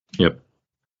 Yep.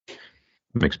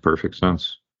 Makes perfect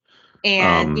sense.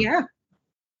 And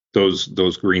those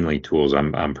Greenlee tools,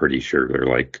 I'm pretty sure they're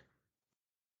like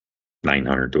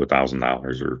 $900 to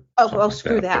 $1,000 or. Oh, well,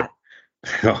 screw that.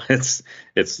 But,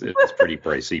 it's pretty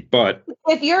pricey, but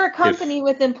if you're a company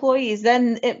with employees,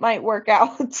 then it might work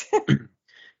out.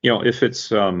 If it's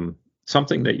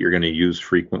something that you're going to use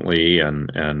frequently,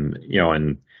 and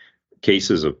in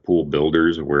cases of pool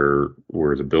builders where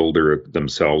the builder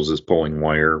themselves is pulling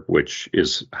wire, which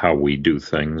is how we do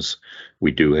things, we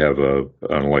do have an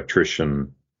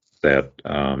electrician that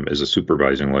is a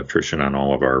supervising electrician on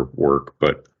all of our work,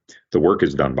 but the work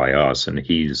is done by us, and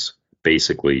he's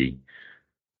basically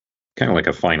kind of like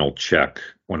a final check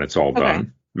when it's all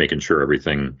done, making sure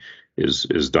everything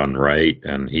is done right.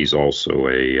 And he's also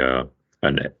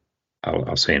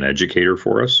I'll say an educator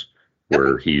for us,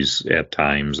 where he's at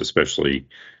times, especially,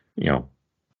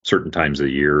 certain times of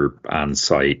the year on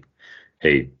site,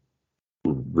 hey,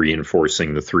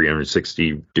 reinforcing the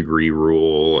 360-degree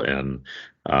rule and,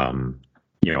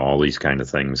 all these kind of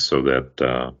things so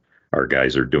that our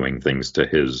guys are doing things to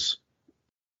his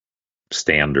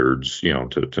standards,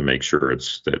 to make sure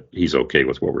that he's okay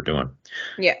with what we're doing.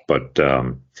 Yeah. But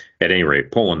at any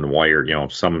rate, pulling the wire,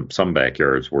 some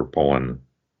backyards we're pulling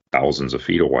thousands of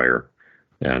feet of wire,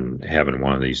 and having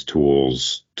one of these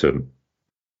tools to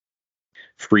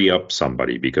free up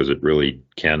somebody, because it really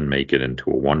can make it into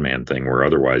a one-man thing, where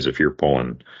otherwise if you're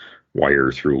pulling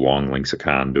wire through long lengths of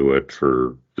conduit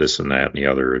for this and that and the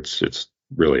other, it's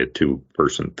really a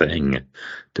two-person thing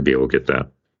to be able to get that.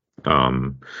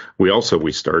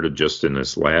 We started just in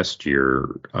this last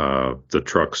year, the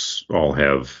trucks all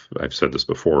have, I've said this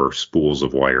before, spools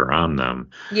of wire on them.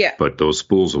 Yeah. But those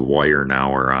spools of wire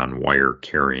now are on wire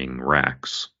carrying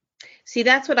racks. See,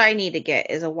 that's what I need to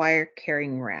get, is a wire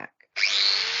carrying rack.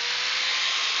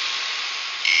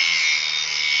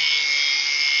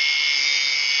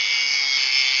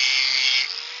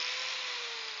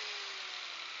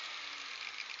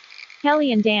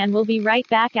 Kelly and Dan will be right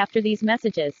back after these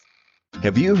messages.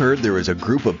 Have you heard there is a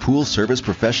group of pool service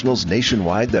professionals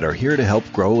nationwide that are here to help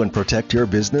grow and protect your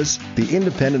business? The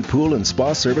Independent Pool and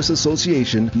Spa Service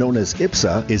Association, known as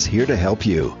IPSA, is here to help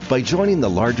you. By joining the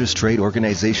largest trade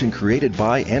organization created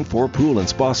by and for pool and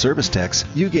spa service techs,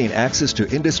 you gain access to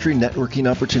industry networking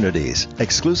opportunities,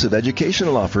 exclusive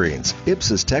educational offerings,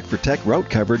 IPSA's Tech for Tech route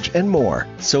coverage, and more.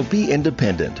 So be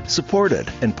independent, supported,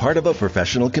 and part of a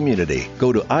professional community.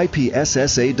 Go to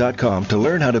ipssa.com to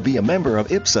learn how to be a member of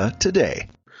IPSA today.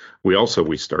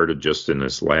 We started just in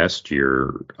this last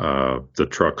year, the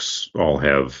trucks all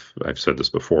have, I've said this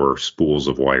before, spools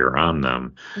of wire on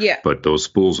them. Yeah. But those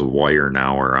spools of wire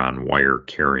now are on wire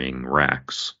carrying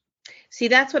racks. See,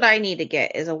 that's what I need to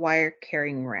get, is a wire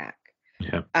carrying rack.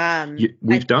 Yeah.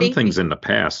 We've done things in the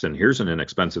past, and here's an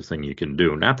inexpensive thing you can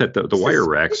do. Not that the wire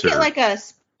racks are... Get like a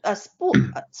spool.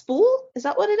 A spool? Is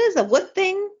that what it is? A wood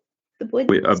thing? The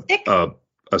wood stick?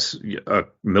 A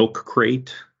milk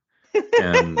crate.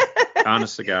 And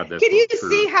honest to God, that's... Can you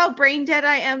see how brain dead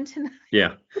I am tonight?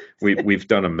 Yeah, we've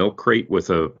done a milk crate with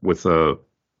a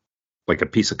like a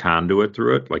piece of conduit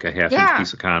through it, like a half-inch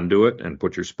piece of conduit, and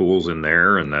put your spools in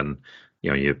there, and then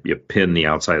you pin the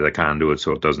outside of the conduit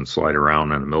so it doesn't slide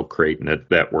around in a milk crate, and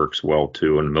that works well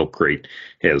too. And the milk crate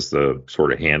has the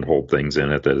sort of handhold things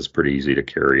in it that is pretty easy to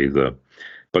carry.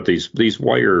 But these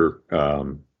wire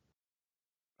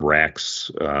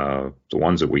racks, the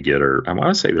ones that we get are, I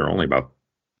want to say they're only about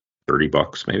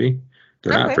 $30 maybe.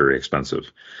 They're not very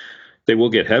expensive. They will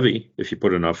get heavy if you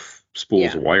put enough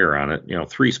spools of wire on it.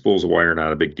 3 spools of wire,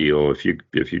 not a big deal. If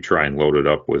you try and load it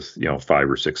up with 5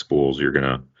 or 6 spools, you're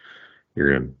gonna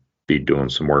be doing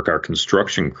some work. Our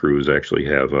construction crews actually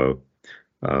have a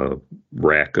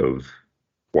rack of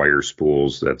wire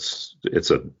spools. It's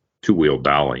a 2-wheel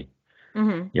dolly.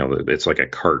 Mm-hmm. It's like a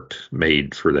cart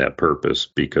made for that purpose,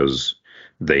 because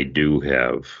they do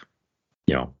have,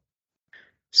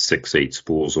 6-8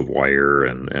 spools of wire,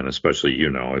 and especially,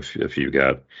 if you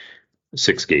got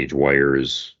 6-gauge wire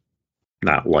is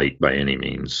not light by any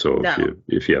means. So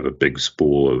if you have a big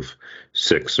spool of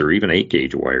 6 or even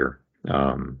 8-gauge wire,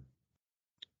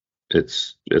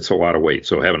 it's a lot of weight.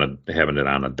 So having it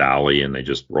on a dolly, and they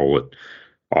just roll it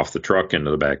off the truck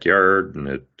into the backyard,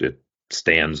 and it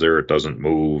stands there, it doesn't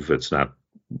move. It's not,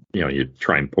 you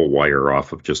try and pull wire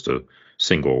off of just a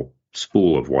single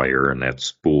spool of wire, and that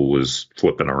spool is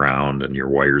flipping around, and your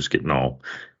wire's getting all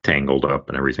tangled up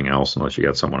and everything else, unless you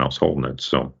got someone else holding it.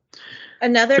 So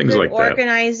another good like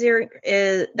organizer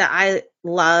that I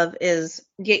love is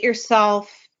get yourself,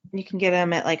 you can get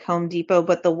them at like Home Depot,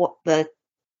 but the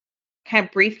kind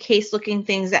of briefcase looking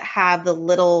things that have the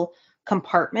little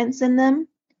compartments in them.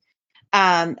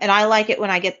 And I like it when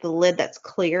I get the lid that's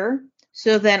clear,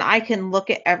 so then I can look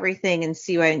at everything and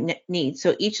see what I need.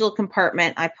 So each little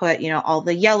compartment, I put, all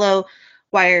the yellow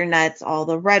wire nuts, all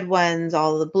the red ones,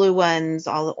 all the blue ones,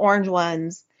 all the orange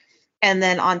ones. And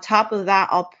then on top of that,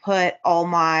 I'll put all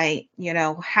my,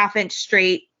 1/2-inch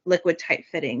straight liquid tight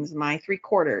fittings, my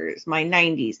 3/4, my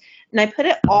 90s. And I put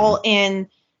it all in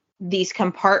these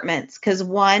compartments, because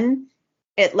one,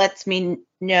 it lets me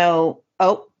know,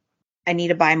 I need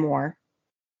to buy more.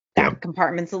 That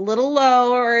compartment's a little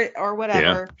low or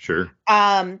whatever. Yeah, sure.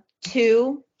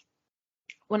 2,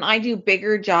 when I do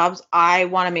bigger jobs, I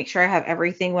want to make sure I have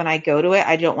everything when I go to it.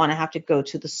 I don't want to have to go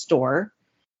to the store.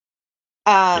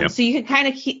 So you can kind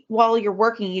of keep, while you're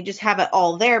working, you just have it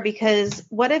all there, because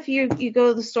what if you go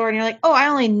to the store and you're like, I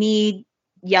only need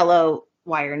yellow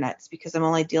wire nuts because I'm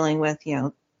only dealing with,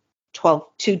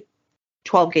 12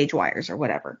 gauge wires or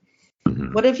whatever.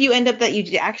 Mhm. What if you end up that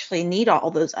you actually need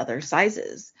all those other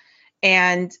sizes?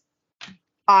 And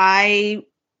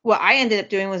what I ended up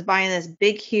doing was buying this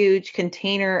big, huge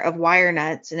container of wire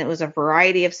nuts, and it was a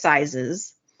variety of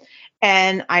sizes.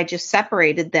 And I just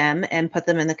separated them and put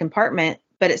them in the compartment,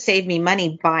 but it saved me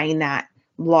money buying that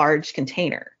large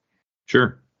container.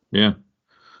 Sure. Yeah.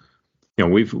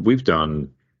 We've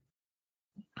done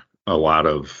a lot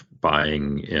of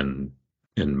buying in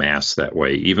mass that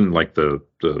way. Even like the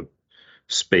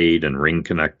spade and ring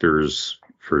connectors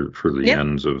for the Yep.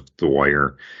 ends of the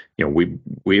wire.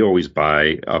 We always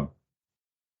buy a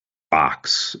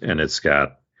box, and it's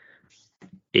got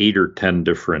 8 or 10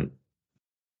 different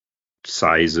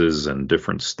sizes and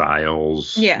different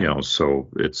styles. Yeah. So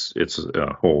it's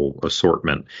a whole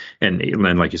assortment, and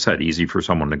then, like you said, easy for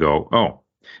someone to go, oh,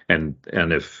 and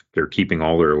if they're keeping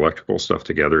all their electrical stuff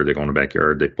together, they go in the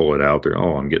backyard, they pull it out,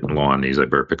 I'm getting low on these, I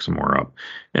better pick some more up.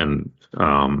 And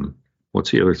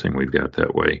what's the other thing we've got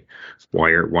that way?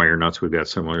 Wire nuts we've got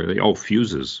similarly. Oh,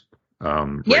 fuses.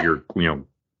 Regular,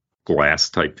 glass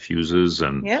type fuses,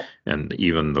 and Yep. and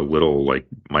even the little like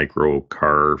micro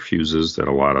car fuses that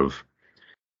a lot of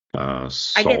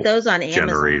I get those on Amazon.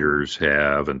 generators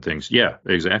have and things. Yeah,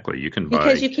 exactly. You can buy,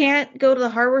 Because you can't go to the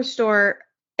hardware store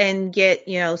and get,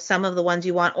 some of the ones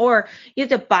you want, or you have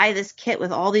to buy this kit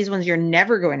with all these ones you're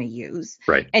never going to use.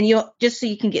 right. And just so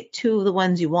you can get 2 of the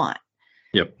ones you want.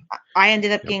 Yep. I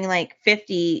ended up getting like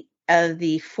 50 of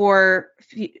the 4,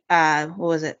 what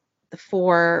was it? The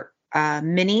 4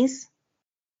 minis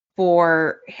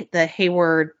for the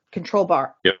Hayward control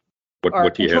bar. Yep. Or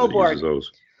What do you have control that board. uses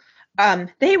those? The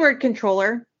Hayward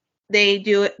controller, they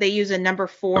use a number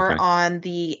 4 Okay. on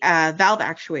the valve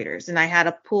actuators. And I had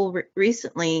a pool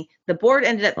recently. The board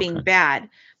ended up being Okay. bad,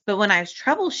 but when I was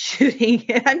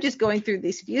troubleshooting, I'm just going through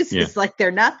these fuses like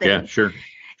they're nothing. Yeah, sure.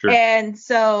 And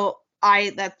so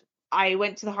I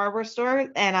went to the hardware store,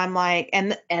 and I'm like,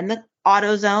 and the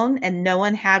AutoZone, and no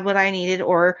one had what I needed,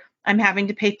 or I'm having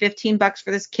to pay $15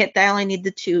 for this kit that I only need the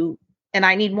 2, and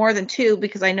I need more than 2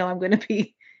 because I know I'm going to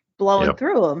be blowing Yep.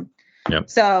 through them.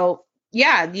 Yep. So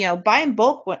yeah, buy in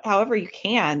bulk however you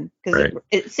can, because Right.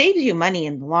 it saves you money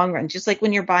in the long run. Just like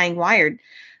when you're buying wired.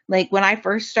 Like when I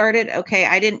first started, okay,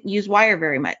 I didn't use wire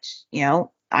very much.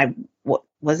 I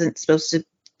wasn't supposed to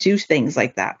do things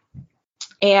like that.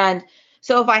 And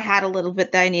so if I had a little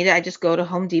bit that I needed, I just go to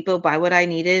Home Depot, buy what I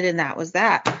needed, and that was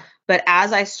that. But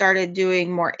as I started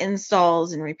doing more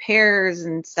installs and repairs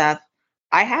and stuff,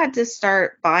 I had to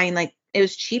start buying, like, it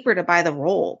was cheaper to buy the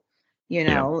roll,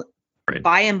 Right.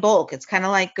 buy in bulk. It's kind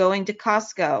of like going to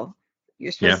Costco.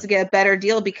 You're supposed Yeah. to get a better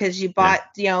deal because you bought,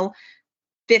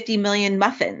 50 million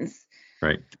muffins.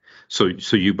 Right. So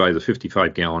you buy the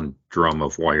 55-gallon drum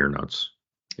of wire nuts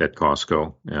at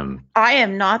Costco, and I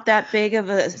am not that big of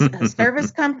a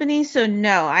service company, so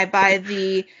no, I buy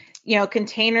the,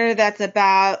 container that's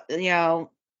about,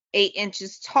 8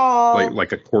 inches tall.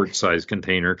 like a quart-sized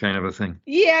container kind of a thing.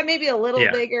 Yeah, maybe a little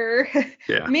Yeah. bigger.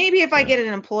 Yeah. Maybe if I Yeah. get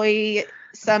an employee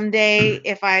someday,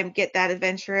 if I get that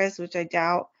adventurous, which I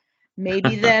doubt,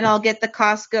 maybe then I'll get the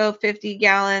Costco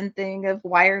 50-gallon thing of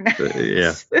wire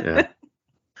nuts. Yeah.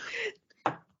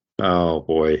 Oh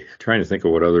boy, trying to think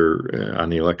of what other on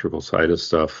the electrical side of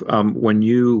stuff.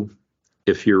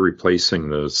 If you're replacing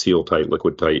the seal tight,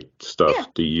 liquid tight stuff, Yeah.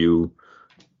 do you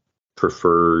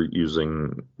prefer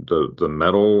using the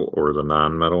metal or the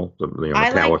non-metal, the I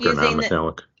like metallic or using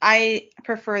non-metallic? I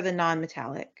prefer the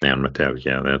non-metallic. Non-metallic,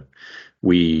 yeah. That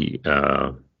we.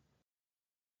 I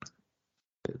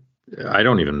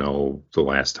don't even know the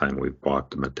last time we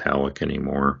bought the metallic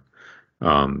anymore.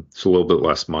 It's a little bit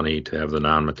less money to have the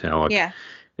non-metallic. Yeah.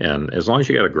 And as long as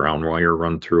you got a ground wire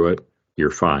run through it, you're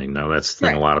fine. Now that's the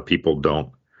thing Right. a lot of people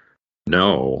don't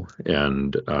know.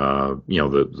 And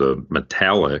the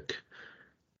metallic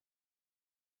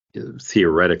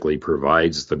theoretically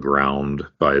provides the ground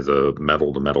by the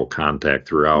metal to metal contact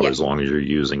throughout, Yeah. as long as you're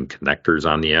using connectors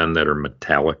on the end that are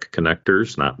metallic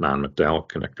connectors, not non-metallic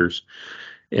connectors.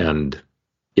 And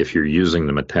if you're using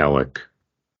the metallic,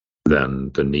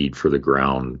 then the need for the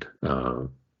ground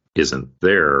isn't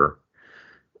there.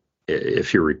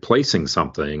 If you're replacing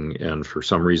something and for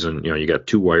some reason, you got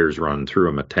 2 wires run through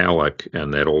a metallic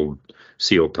and that old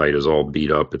seal tight is all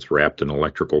beat up, it's wrapped in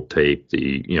electrical tape,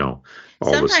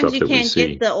 all the stuff Sometimes you that we can't see.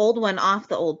 get the old one off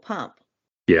the old pump.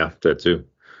 Yeah, that too.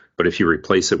 But if you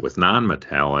replace it with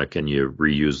non-metallic and you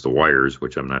reuse the wires,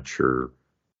 which I'm not sure,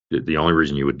 the only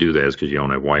reason you would do that is because you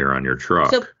don't have wire on your truck.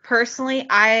 So personally,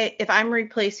 if I'm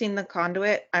replacing the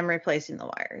conduit, I'm replacing the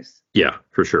wires. Yeah,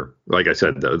 for sure. Like I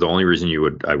said, the only reason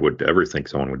I would ever think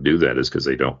someone would do that is because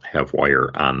they don't have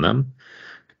wire on them.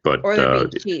 But Or they're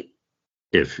being cheap.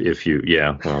 If you,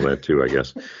 yeah, well, that too, I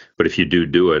guess. But if you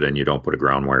do it and you don't put a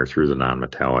ground wire through the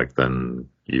non-metallic, then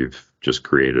you've just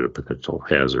created a potential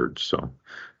hazard. So,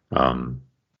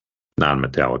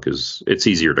 non-metallic it's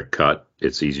easier to cut.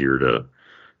 It's easier to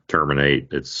terminate.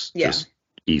 It's just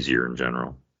easier in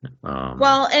general.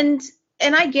 Well, and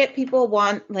I get people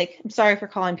want, like, I'm sorry for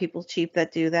calling people cheap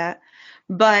that do that,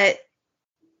 but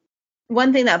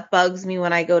one thing that bugs me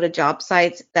when I go to job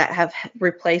sites that have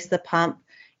replaced the pump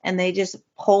and they just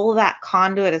pull that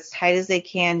conduit as tight as they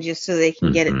can just so they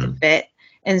can get it to fit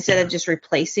instead of just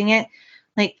replacing it.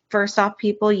 Like, first off,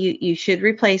 people, you should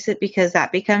replace it because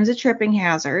that becomes a tripping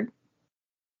hazard.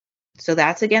 So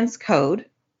that's against code.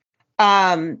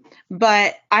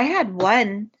 But I had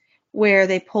one where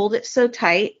they pulled it so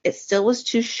tight, it still was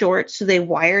too short. So they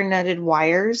wire nutted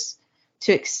wires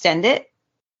to extend it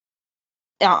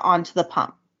onto the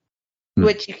pump,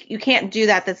 which you can't do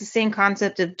that. That's the same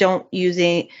concept of don't use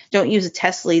the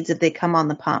test leads if they come on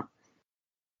the pump.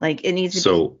 Like, it needs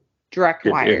to be direct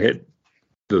wire.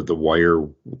 The wire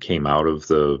came out of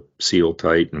the seal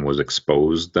tight and was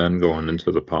exposed then going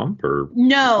into the pump, or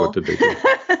no? What did they do?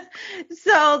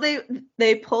 So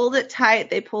they pulled it tight.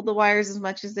 They pulled the wires as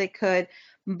much as they could,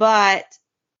 but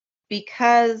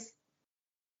because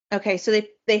so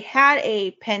they had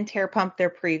a Pentair pump there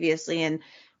previously, and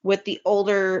with the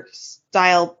older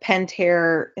style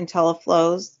Pentair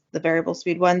IntelliFlows, the variable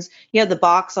speed ones, you have the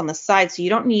box on the side, so you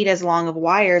don't need as long of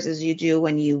wires as you do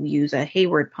when you use a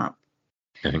Hayward pump.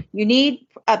 Okay. You need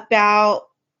about,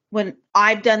 when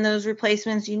I've done those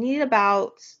replacements, you need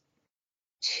about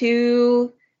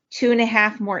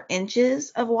 2.5 more inches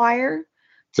of wire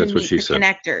to That's what meet she the said.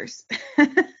 Connectors.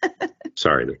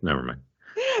 Sorry, never mind.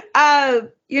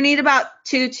 You need about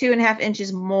 2.5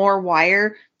 inches more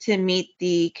wire to meet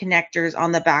the connectors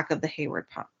on the back of the Hayward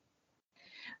pump.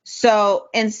 So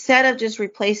instead of just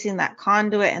replacing that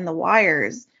conduit and the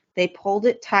wires, they pulled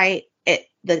it tight.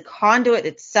 The conduit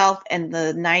itself and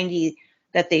the 90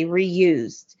 that they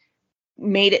reused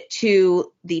made it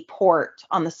to the port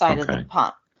on the side of the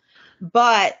pump.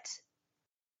 But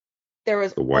there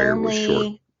was the wire was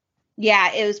short.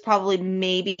 It was probably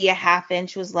maybe a half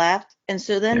inch was left. And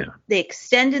so then they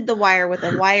extended the wire with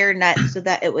a wire nut so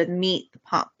that it would meet the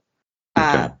pump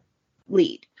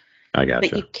lead. I gotcha.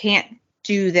 But you can't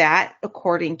do that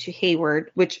according to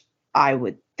Hayward, which I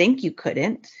would think you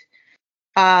couldn't.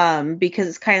 Because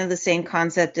it's kind of the same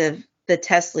concept of the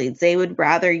test leads. They would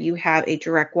rather you have a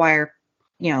direct wire,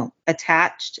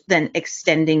 attached than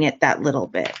extending it that little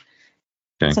bit.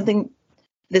 Okay.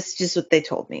 This is just what they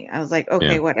told me. I was like,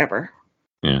 okay, whatever.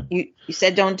 Yeah. You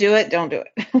said don't do it.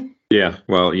 Yeah.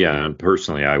 Well, yeah. And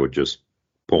personally, I would just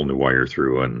pull new wire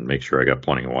through and make sure I got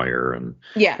plenty of wire and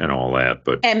all that.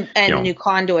 But and new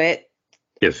conduit.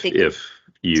 If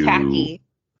you tacky.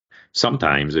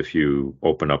 Sometimes if you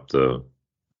open up the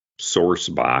source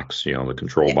box, the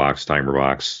control box, timer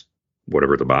box,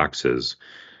 whatever the box is,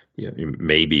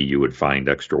 maybe you would find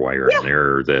extra wire in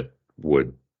there that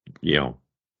would,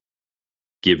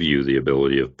 give you the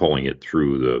ability of pulling it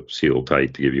through the seal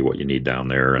tight to give you what you need down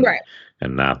there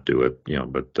and not do it,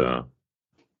 but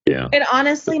And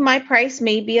honestly, my price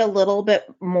may be a little bit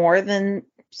more than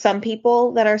some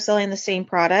people that are selling the same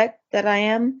product that I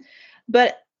am,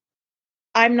 but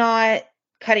I'm not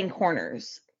cutting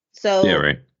corners. So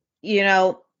if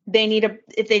they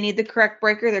need the correct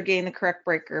breaker, they're getting the correct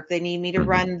breaker. If they need me to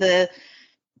run the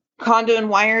conduit and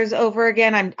wires over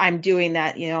again, I'm doing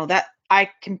that. That I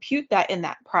compute that in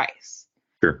that price.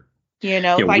 Sure.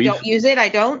 If I don't use it, I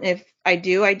don't. If I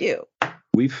do, I do.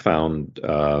 We've found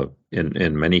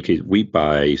in many cases we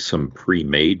buy some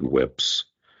pre-made whips,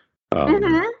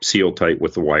 seal tight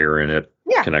with the wire in it,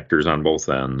 connectors on both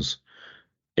ends,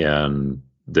 and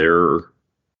they're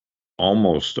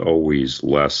almost always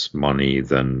less money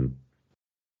than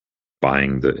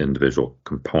buying the individual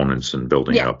components and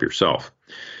building it up yourself.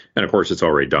 And of course, it's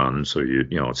already done, so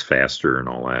it's faster and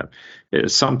all that.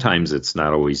 Sometimes it's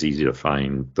not always easy to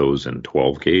find those in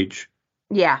 12 gauge.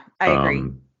 Yeah, I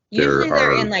agree. Usually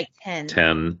they're in like 10.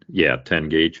 10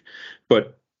 gauge.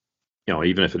 But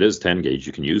even if it is 10 gauge,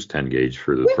 you can use 10 gauge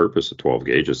for the purpose of 12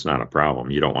 gauge. It's not a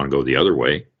problem. You don't want to go the other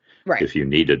way. Right. If you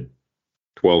needed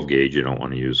 12 gauge, you don't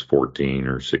want to use 14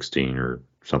 or 16 or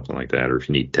something like that. Or if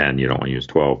you need 10, you don't want to use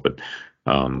 12. But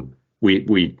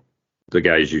the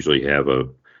guys usually have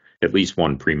at least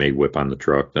one pre-made whip on the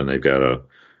truck. Then they've got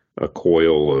a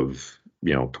coil of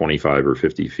 25 or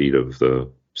 50 feet of the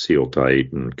seal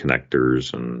tight and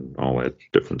connectors and all that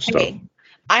different stuff.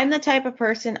 I'm the type of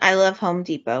person, I love Home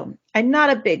Depot. I'm not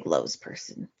a big Lowe's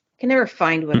person. Can never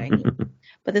find what I need.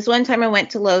 But this one time I went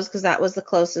to Lowe's because that was the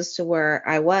closest to where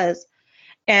I was.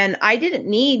 And I didn't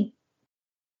need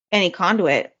any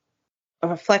conduit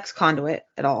or flex conduit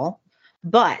at all,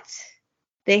 but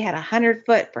they had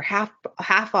 100-foot for half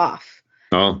off.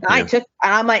 Oh,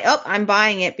 I'm like, oh, I'm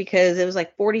buying it because it was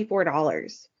like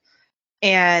 $44.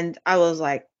 And I was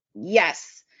like,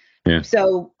 yes. Yeah.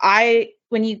 So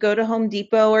when you go to Home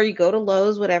Depot or you go to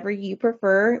Lowe's, whatever you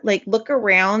prefer, like look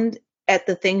around at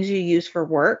the things you use for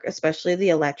work, especially the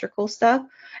electrical stuff,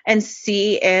 and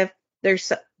see if the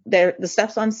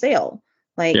stuff's on sale.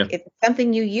 Like if it's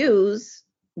something you use,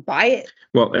 buy it.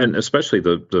 Well, and especially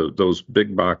those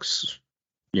big box,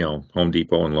 Home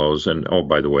Depot and Lowe's. And oh,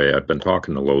 by the way, I've been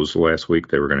talking to Lowe's last week.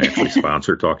 They were going to actually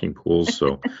sponsor Talking Pools.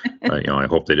 So, I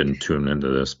hope they didn't tune into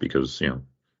this because,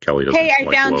 Kelly doesn't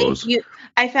like Lowe's.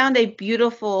 I found a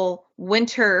beautiful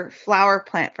winter flower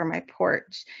plant for my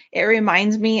porch. It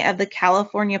reminds me of the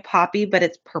California poppy, but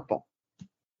it's purple.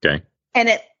 Okay. And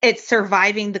it's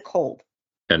surviving the cold.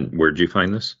 And where'd you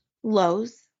find this?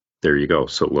 Lowe's. There you go.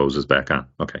 So Lowe's is back on.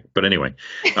 Okay. But anyway,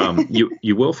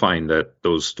 you will find that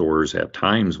those stores at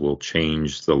times will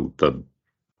change the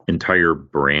entire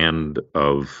brand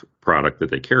of product that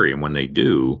they carry. And when they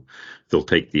do, they'll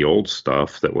take the old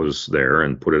stuff that was there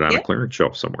and put it on a clearance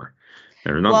shelf somewhere.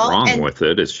 And there's nothing wrong with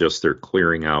it. It's just they're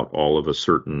clearing out all of a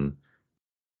certain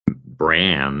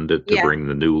brand to bring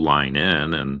the new line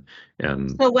in.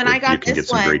 And so when I got you can get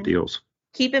some great deals.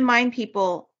 Keep in mind,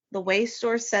 people, the way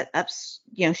stores set up,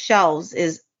 shelves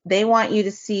is they want you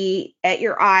to see at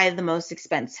your eye the most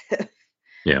expensive.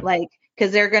 Yeah. Like,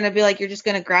 because they're going to be like, you're just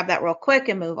going to grab that real quick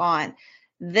and move on.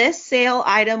 This sale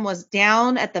item was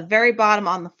down at the very bottom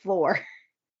on the floor.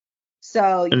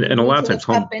 So and a lot of times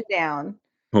up and down.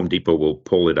 Home Depot will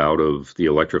pull it out of the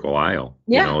electrical aisle.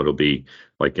 Yeah. It'll be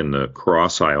like in the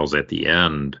cross aisles at the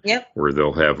end where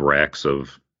they'll have racks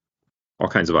of all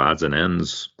kinds of odds and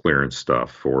ends clearance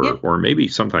stuff, or maybe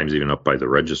sometimes even up by the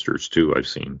registers too. I've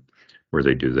seen where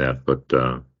they do that, but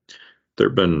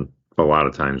there've been a lot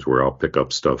of times where I'll pick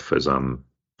up stuff as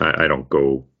I don't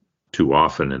go too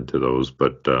often into those,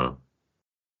 but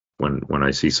when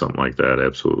I see something like that,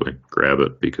 absolutely grab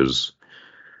it, because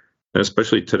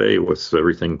especially today with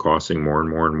everything costing more and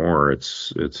more and more,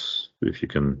 it's if you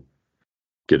can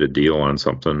get a deal on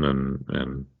something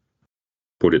and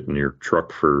put it in your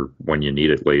truck for when you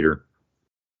need it later,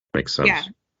 makes sense. Yeah.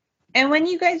 And when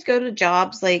you guys go to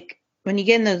jobs, like when you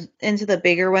get into the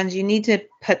bigger ones, you need to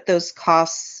put those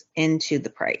costs into the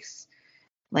price.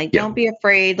 Like, don't be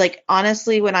afraid. Like,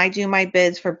 honestly, when I do my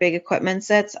bids for big equipment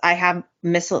sets, I have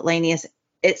miscellaneous.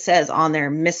 It says on there,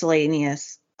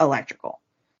 miscellaneous electrical.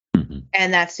 Mm-hmm.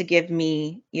 And that's to give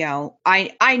me,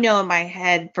 I know in my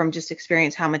head from just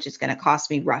experience how much it's going to cost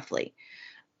me roughly.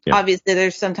 Yeah. Obviously,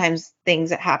 there's sometimes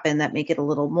things that happen that make it a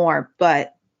little more,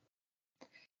 but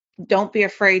don't be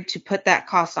afraid to put that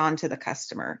cost on to the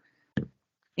customer.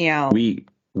 We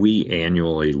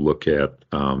annually look at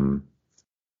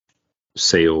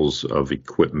sales of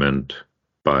equipment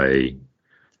by,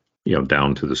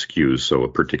 down to the SKUs. So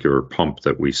a particular pump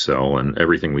that we sell, and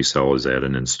everything we sell is at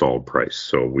an installed price.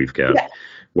 So we've got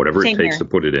whatever it takes to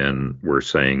put it in. We're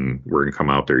saying we're going to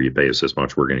come out there. You pay us this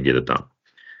much. We're going to get it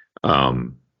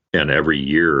done. And every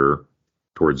year,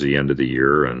 towards the end of the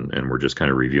year, and we're just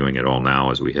kind of reviewing it all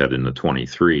now as we head into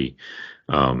 23.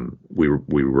 We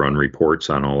run reports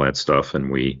on all that stuff, and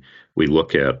we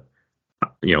look at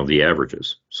the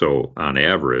averages. So on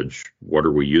average, what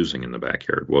are we using in the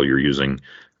backyard? Well, you're using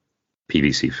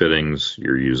PVC fittings,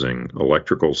 you're using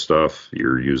electrical stuff,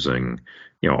 you're using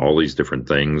all these different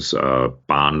things,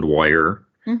 bond wire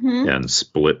and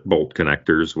split bolt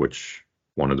connectors, which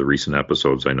one of the recent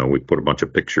episodes, I know we put a bunch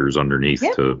of pictures underneath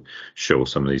to show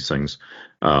some of these things.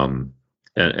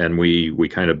 And we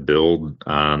kind of build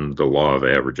on the law of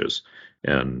averages.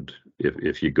 And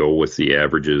if you go with the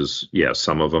averages,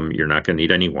 some of them, you're not going to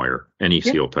need any wire, any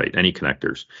seal tight, any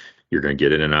connectors. You're going to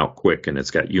get in and out quick, and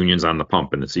it's got unions on the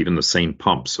pump, and it's even the same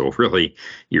pump. So really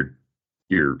you're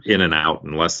in and out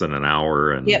in less than an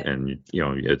hour, and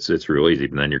it's real easy.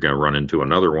 And then you're going to run into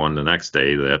another one the next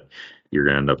day that you're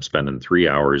going to end up spending 3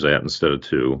 hours at instead of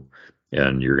 2,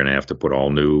 and you're going to have to put all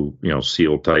new,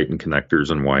 seal tight and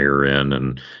connectors and wire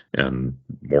in, and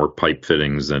more pipe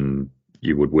fittings than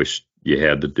you would wish you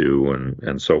had to do,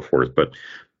 and so forth. But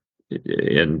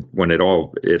when it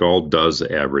all does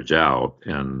average out,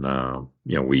 and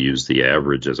we use the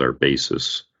average as our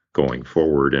basis going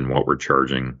forward and what we're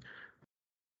charging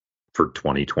for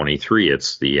 2023.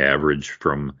 It's the average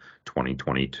from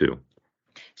 2022.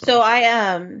 So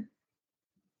I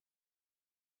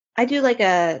do like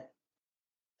I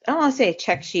don't want to say a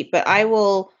check sheet, but I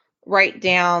will write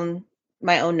down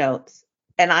my own notes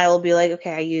and I will be like,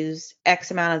 okay, I use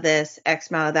X amount of this, X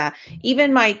amount of that.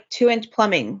 Even my 2-inch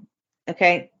plumbing,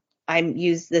 okay, I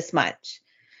use this much.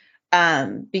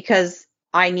 Because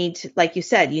I need to, like you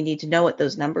said, you need to know what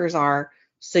those numbers are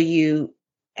so you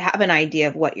have an idea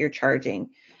of what you're charging.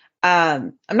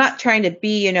 I'm not trying to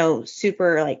be,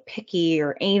 super like picky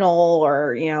or anal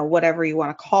or, whatever you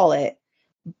want to call it,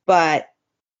 but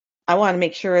I want to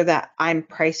make sure that I'm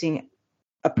pricing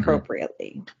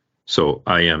appropriately. So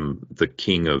I am the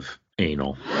king of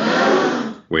anal.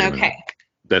 Wait a minute.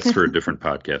 That's for a different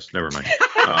podcast. Never mind.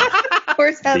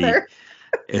 Where's Heather?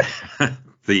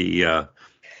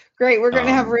 Great. We're going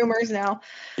to have rumors now.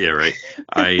 Yeah, right.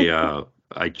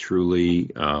 I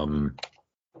truly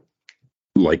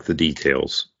like the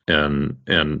details, and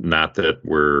not that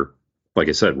we're, like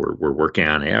I said, we're working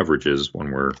on averages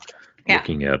when we're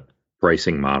looking at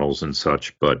pricing models and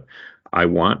such, but I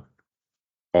want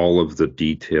all of the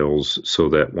details so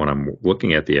that when I'm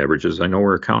looking at the averages, I know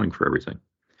we're accounting for everything.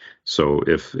 So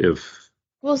if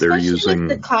they're using with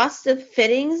the cost of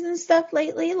fittings and stuff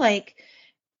lately, like,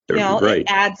 right. It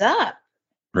adds up.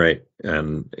 Right.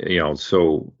 And,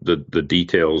 so the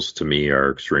details to me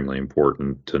are extremely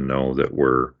important to know that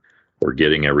we're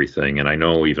getting everything. And I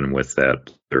know even with that,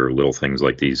 there are little things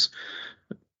like these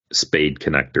spade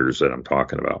connectors that I'm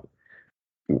talking about.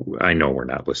 I know we're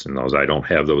not listing those. I don't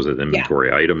have those as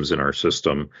inventory items in our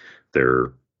system.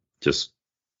 They're just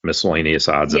miscellaneous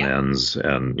odds and ends.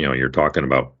 And, you're talking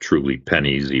about truly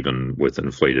pennies, even with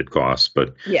inflated costs,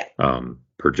 but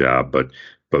per job. But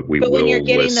when you're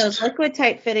getting those liquid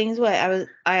type fittings,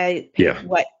 I paid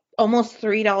almost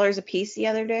 $3 a piece the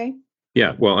other day.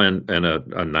 Yeah, well, and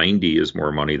a 90 is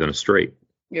more money than a straight.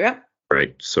 Yeah.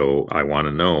 Right. So I want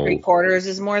to know 3/4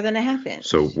 is more than a 1/2 inch.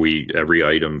 So every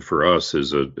item for us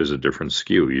is a different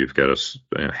SKU. You've got a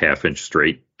 1/2 inch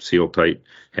straight seal tight,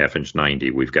 1/2 inch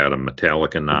 90. We've got a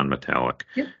metallic and non-metallic,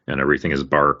 and everything is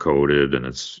bar coded. And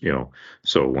it's,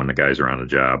 so when the guys are on a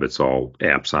job, it's all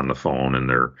apps on the phone and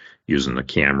they're using the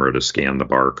camera to scan the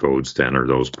barcodes to enter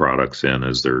those products in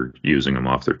as they're using them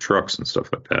off their trucks and stuff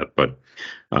like that.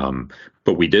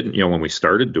 But we didn't, when we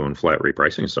started doing flat rate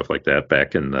pricing and stuff like that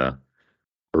back in the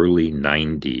early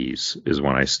 90s is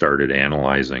when I started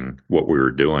analyzing what we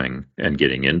were doing and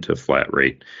getting into flat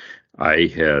rate. I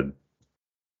had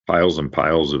piles and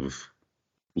piles of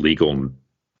legal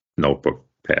notebook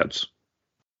pads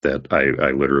that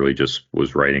I literally just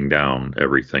was writing down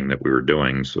everything that we were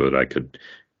doing so that I could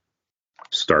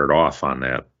start off on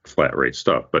that flat rate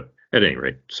stuff. But at any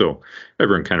rate, so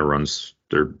everyone kind of runs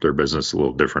their business a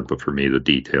little different. But for me, the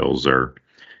details are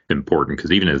important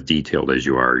because even as detailed as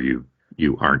you are, you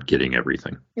aren't getting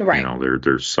everything. Right.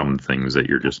 There's some things that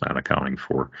you're just not accounting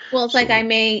for. Well, it's like I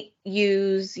may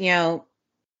use,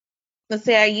 let's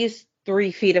say I use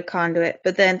 3 feet of conduit,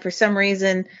 but then for some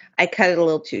reason I cut it a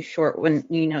little too short when,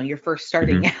 you're first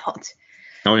starting out.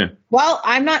 Oh, yeah. Well,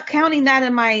 I'm not counting that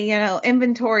in my,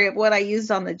 inventory of what I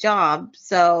used on the job.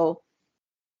 So,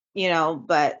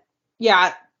 but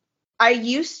yeah, I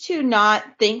used to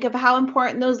not think of how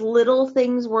important those little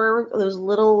things were, those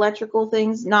little electrical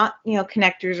things, not,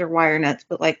 connectors or wire nuts,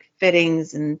 but like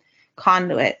fittings and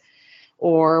conduit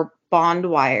or bond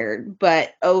wired.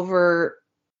 But over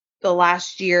the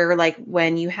last year, like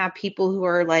when you have people who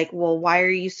are like, well, why are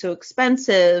you so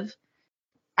expensive?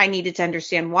 I needed to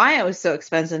understand why I was so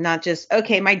expensive, not just,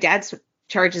 okay, my dad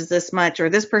charges this much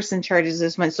or this person charges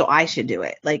this much, so I should do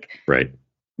it. Like, right.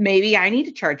 Maybe I need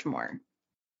to charge more.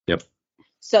 Yep.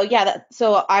 So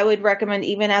so I would recommend,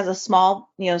 even as a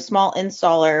small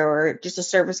installer or just a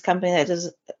service company that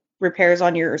does repairs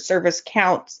on your service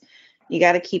counts, you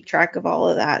got to keep track of all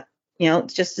of that.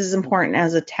 It's just as important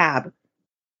as a tab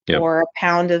or a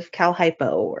pound of Cal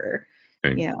Hypo or,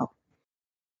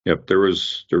 Yep. There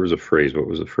was a phrase. What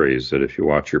was the phrase? That if you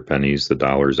watch your pennies, the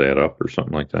dollars add up or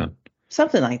something like that.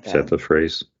 Something like that. Is that the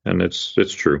phrase? And it's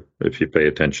true. If you pay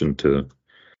attention to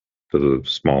the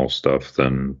small stuff,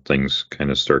 then things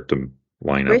kind of start to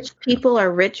line up. Rich people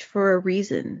are rich for a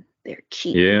reason. They're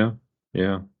cheap.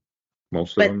 Yeah.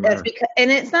 Most of them that's are. because, and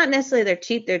it's not necessarily they're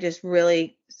cheap. They're just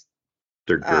really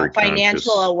very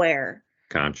financial aware.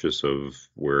 Conscious of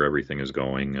where everything is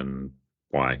going and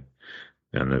why.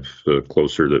 And if the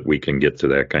closer that we can get to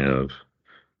that kind of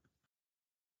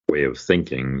way of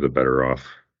thinking, the better off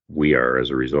we are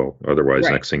as a result. Otherwise,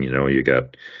 next thing you know, you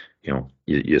got,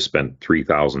 you spent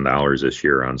 $3,000 this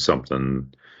year on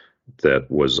something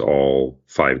that was all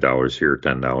 $5 here,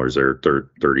 $10 there,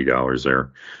 $30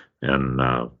 there. And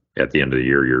at the end of the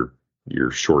year,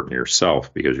 you're shorting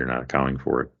yourself because you're not accounting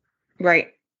for it.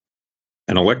 Right.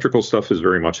 And electrical stuff is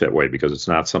very much that way because it's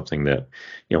not something that,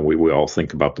 we all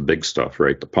think about the big stuff,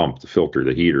 right? The pump, the filter,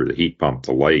 the heater, the heat pump,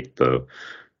 the light, the,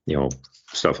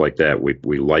 stuff like that.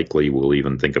 We likely will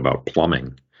even think about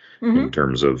plumbing in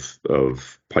terms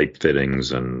of pipe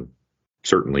fittings and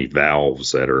certainly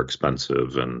valves that are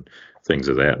expensive and things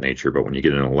of that nature. But when you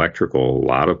get in electrical, a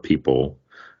lot of people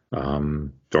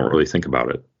don't really think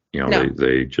about it. No.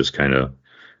 They just kind of,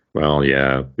 well,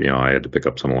 yeah, I had to pick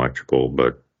up some electrical,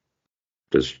 but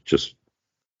there's just,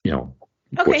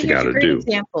 what you got to do.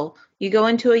 Example. You go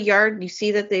into a yard, you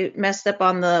see that they messed up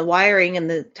on the wiring and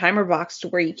the timer box to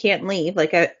where you can't leave.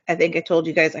 Like I think I told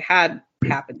you guys I had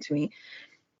happened to me.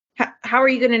 How are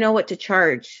you going to know what to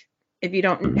charge if you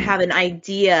don't have an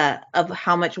idea of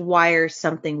how much wire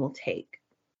something will take?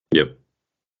 Yep.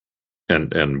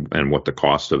 And what the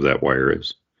cost of that wire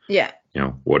is. Yeah.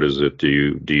 What is it? Do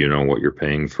you know what you're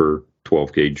paying for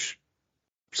 12 gauge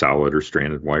solid or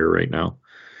stranded wire right now?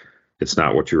 It's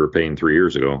not what you were paying 3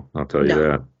 years ago. I'll tell you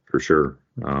that for sure.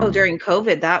 During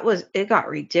COVID, it got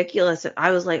ridiculous.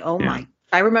 I was like,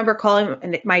 I remember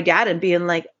calling my dad and being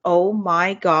like, oh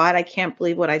my God, I can't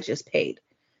believe what I just paid.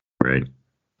 Right.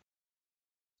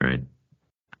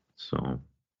 So,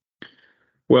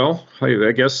 well,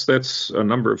 I guess that's a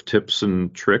number of tips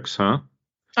and tricks, huh?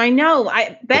 I know.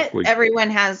 I bet everyone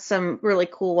has some really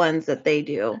cool ones that they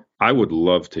do. I would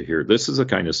love to hear. This is the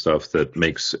kind of stuff that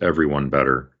makes everyone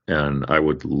better. And I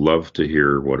would love to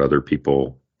hear what other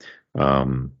people,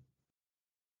 do,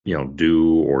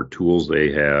 or tools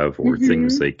they have, or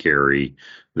things they carry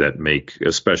that make,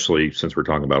 especially since we're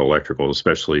talking about electrical,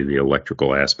 especially the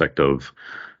electrical aspect of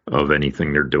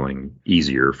anything they're doing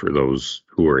easier for those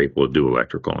who are able to do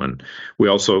electrical. And we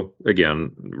also,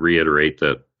 again, reiterate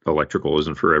that electrical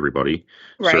isn't for everybody.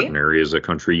 Right. Certain areas of the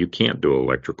country, you can't do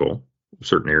electrical.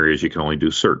 Certain areas, you can only do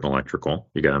certain electrical.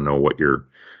 You got to know what your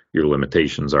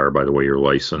limitations are by the way you're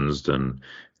licensed,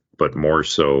 but more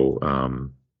so,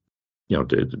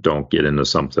 don't get into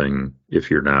something if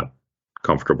you're not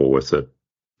comfortable with it.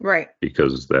 Right.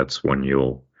 Because that's when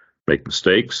you'll make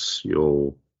mistakes.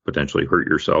 You'll potentially hurt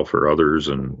yourself or others,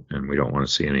 and we don't want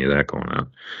to see any of that going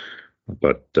on.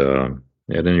 But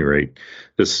at any rate,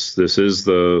 this is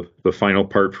the final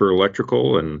part for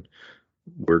electrical, and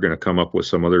we're going to come up with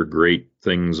some other great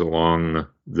things along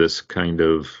this kind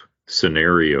of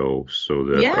scenario so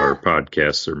that our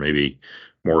podcasts are maybe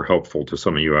more helpful to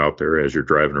some of you out there as you're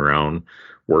driving around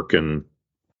working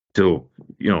till,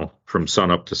 from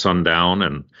sun up to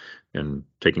sundown and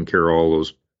taking care of all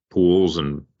those pools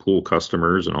and pool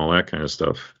customers and all that kind of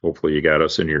stuff. Hopefully you got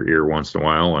us in your ear once in a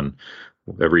while, and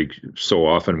every so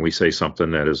often we say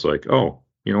something that is like, oh,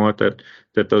 you know what, that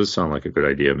does sound like a good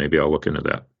idea. Maybe I'll look into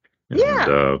that.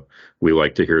 And we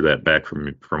like to hear that back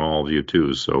from all of you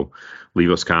too. So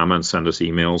leave us comments, send us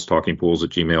emails,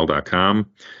 talkingpools@gmail.com.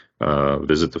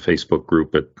 Visit the Facebook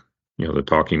group at, the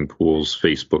Talking Pools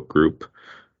Facebook group.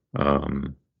 I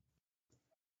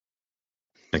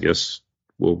guess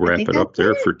we'll wrap it up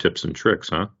there for tips and tricks,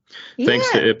 huh? Yeah.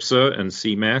 Thanks to IPSA and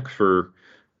CMAC for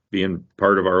being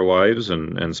part of our lives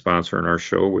and sponsoring our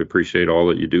show. We appreciate all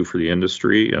that you do for the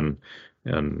industry, and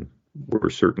we're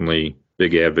certainly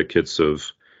big advocates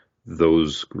of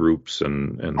those groups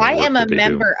and I am a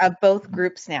member of both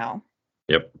groups now.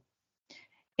 Yep.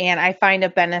 And I find a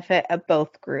benefit of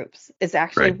both groups. It's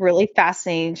actually really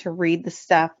fascinating to read the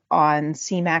stuff on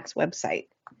CMAC's website.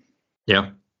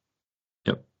 Yeah.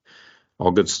 Yep.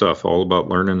 All good stuff. All about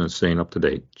learning and staying up to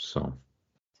date. So.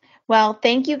 Well,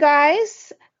 thank you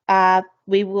guys.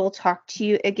 We will talk to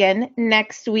you again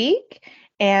next week.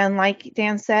 And like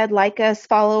Dan said, like us,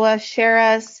 follow us, share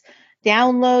us,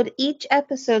 download each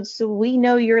episode so we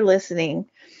know you're listening.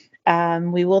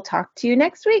 We will talk to you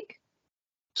next week.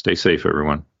 Stay safe,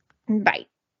 everyone. Bye.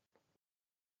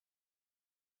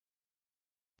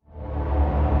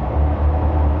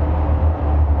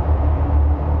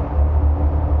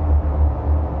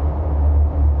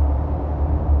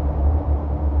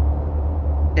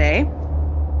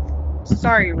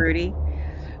 Sorry, Rudy.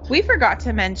 We forgot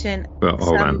to mention. Well,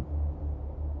 hold on.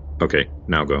 Okay,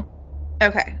 now go.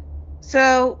 Okay.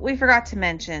 So we forgot to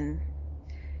mention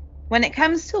when it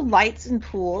comes to lights and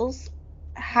pools,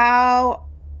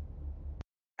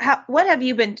 what have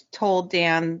you been told,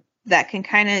 Dan, that can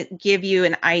kind of give you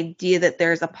an idea that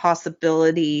there's a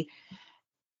possibility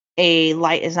a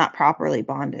light is not properly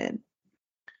bonded?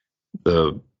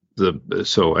 So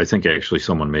I think actually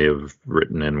someone may have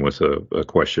written in with a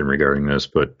question regarding this,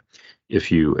 but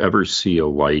if you ever see a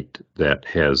light that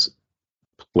has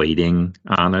plating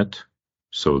on it,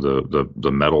 so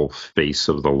the metal face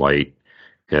of the light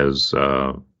has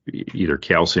either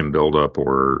calcium buildup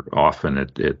or often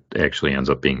it actually ends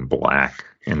up being black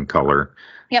in color.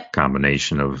 Yep.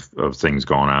 Combination of things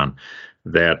going on.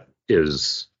 That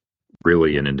is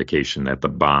really an indication that the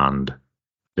bond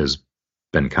has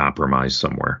been compromised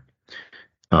somewhere.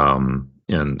 Those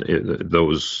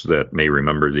that may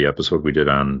remember the episode we did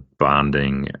on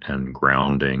bonding and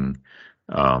grounding,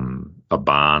 a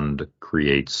bond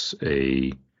creates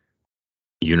a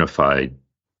unified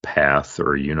path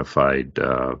or a unified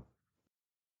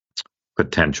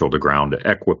potential to ground.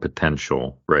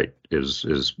 Equipotential, right,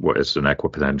 is what it's an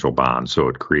equipotential bond. So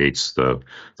it creates the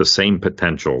same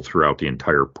potential throughout the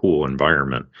entire pool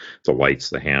environment. The lights,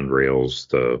 the handrails,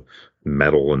 the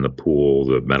metal in the pool,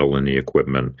 the metal in the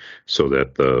equipment, so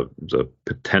that the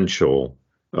potential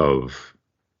of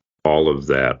all of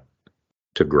that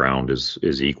to ground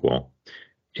is equal.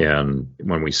 And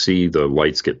when we see the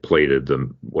lights get plated,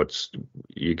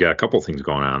 you got a couple things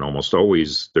going on. Almost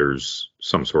always there's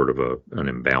some sort of an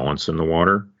imbalance in the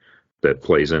water that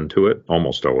plays into it.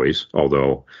 Almost always,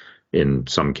 although in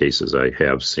some cases I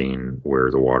have seen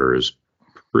where the water is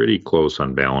pretty close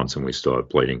on balance and we still have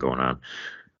plating going on.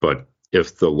 But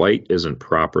if the light isn't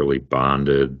properly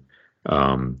bonded,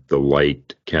 the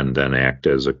light can then act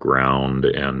as a ground,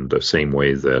 and the same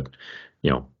way that,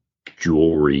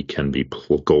 jewelry can be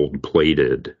gold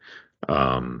plated,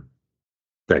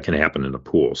 that can happen in the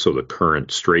pool. So the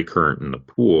stray current in the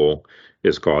pool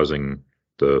is causing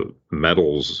the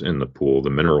metals in the pool, the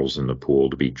minerals in the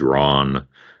pool, to be drawn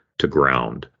to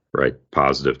ground, right?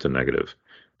 Positive to negative.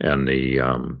 And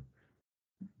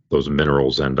those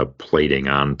minerals end up plating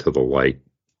onto the light,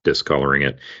 discoloring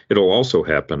it. It'll also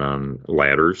happen on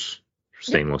ladders,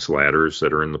 stainless ladders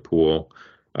that are in the pool.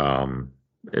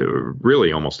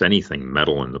 Really almost anything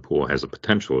metal in the pool has a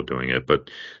potential of doing it,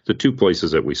 but the two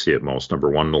places that we see it most,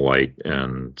 number one, the light,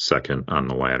 and second, on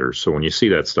the ladder. So when you see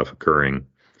that stuff occurring,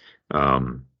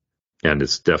 and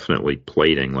it's definitely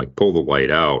plating, like pull the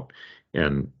light out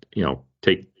and,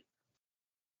 take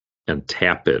and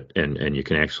tap it, and you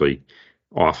can actually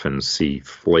often see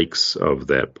flakes of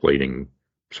that plating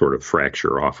sort of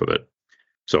fracture off of it.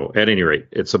 So at any rate,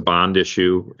 it's a bond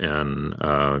issue, and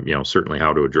certainly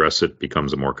how to address it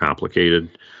becomes a more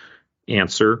complicated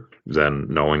answer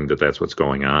than knowing that that's what's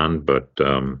going on. But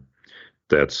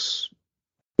that's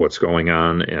what's going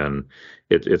on, and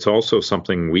it's also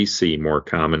something we see more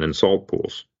common in salt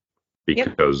pools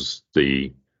because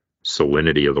the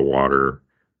salinity of the water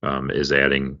is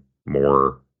adding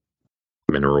more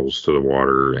minerals to the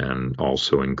water and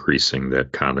also increasing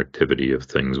that conductivity of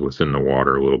things within the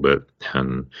water a little bit.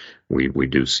 And we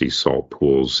do see salt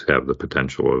pools have the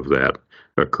potential of that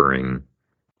occurring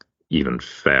even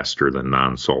faster than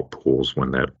non-salt pools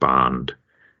when that bond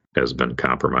has been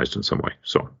compromised in some way.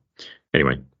 So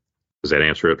anyway, does that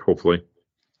answer it, hopefully?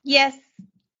 Yes.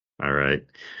 All right.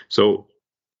 So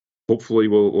hopefully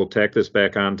we'll tack this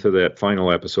back onto that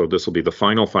final episode. This will be the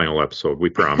final episode, we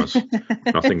promise.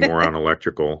 Nothing more on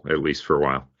electrical, at least for a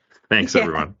while. Thanks,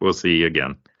 everyone. We'll see you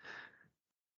again.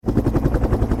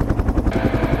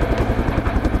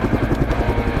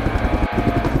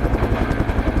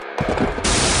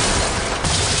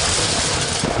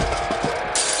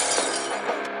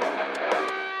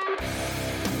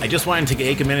 I just wanted to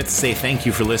take a minute to say thank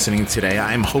you for listening today.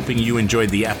 I'm hoping you enjoyed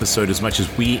the episode as much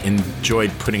as we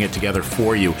enjoyed putting it together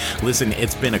for you. Listen,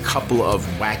 it's been a couple of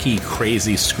wacky,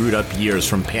 crazy, screwed up years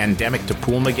from pandemic to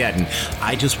Poolmageddon.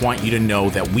 I just want you to know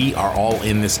that we are all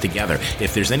in this together.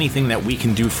 If there's anything that we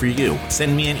can do for you,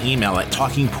 send me an email at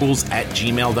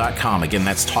talkingpools@gmail.com. Again,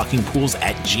 that's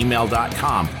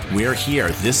talkingpools@gmail.com. We're here.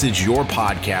 This is your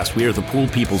podcast. We are the Pool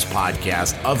People's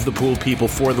podcast, of the Pool People,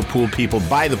 for the Pool People,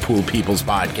 by the Pool People's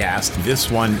podcast.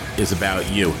 This one is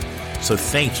about you. So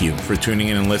thank you for tuning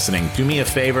in and listening. Do me a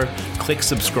favor, click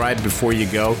subscribe before you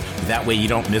go. That way you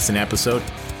don't miss an episode.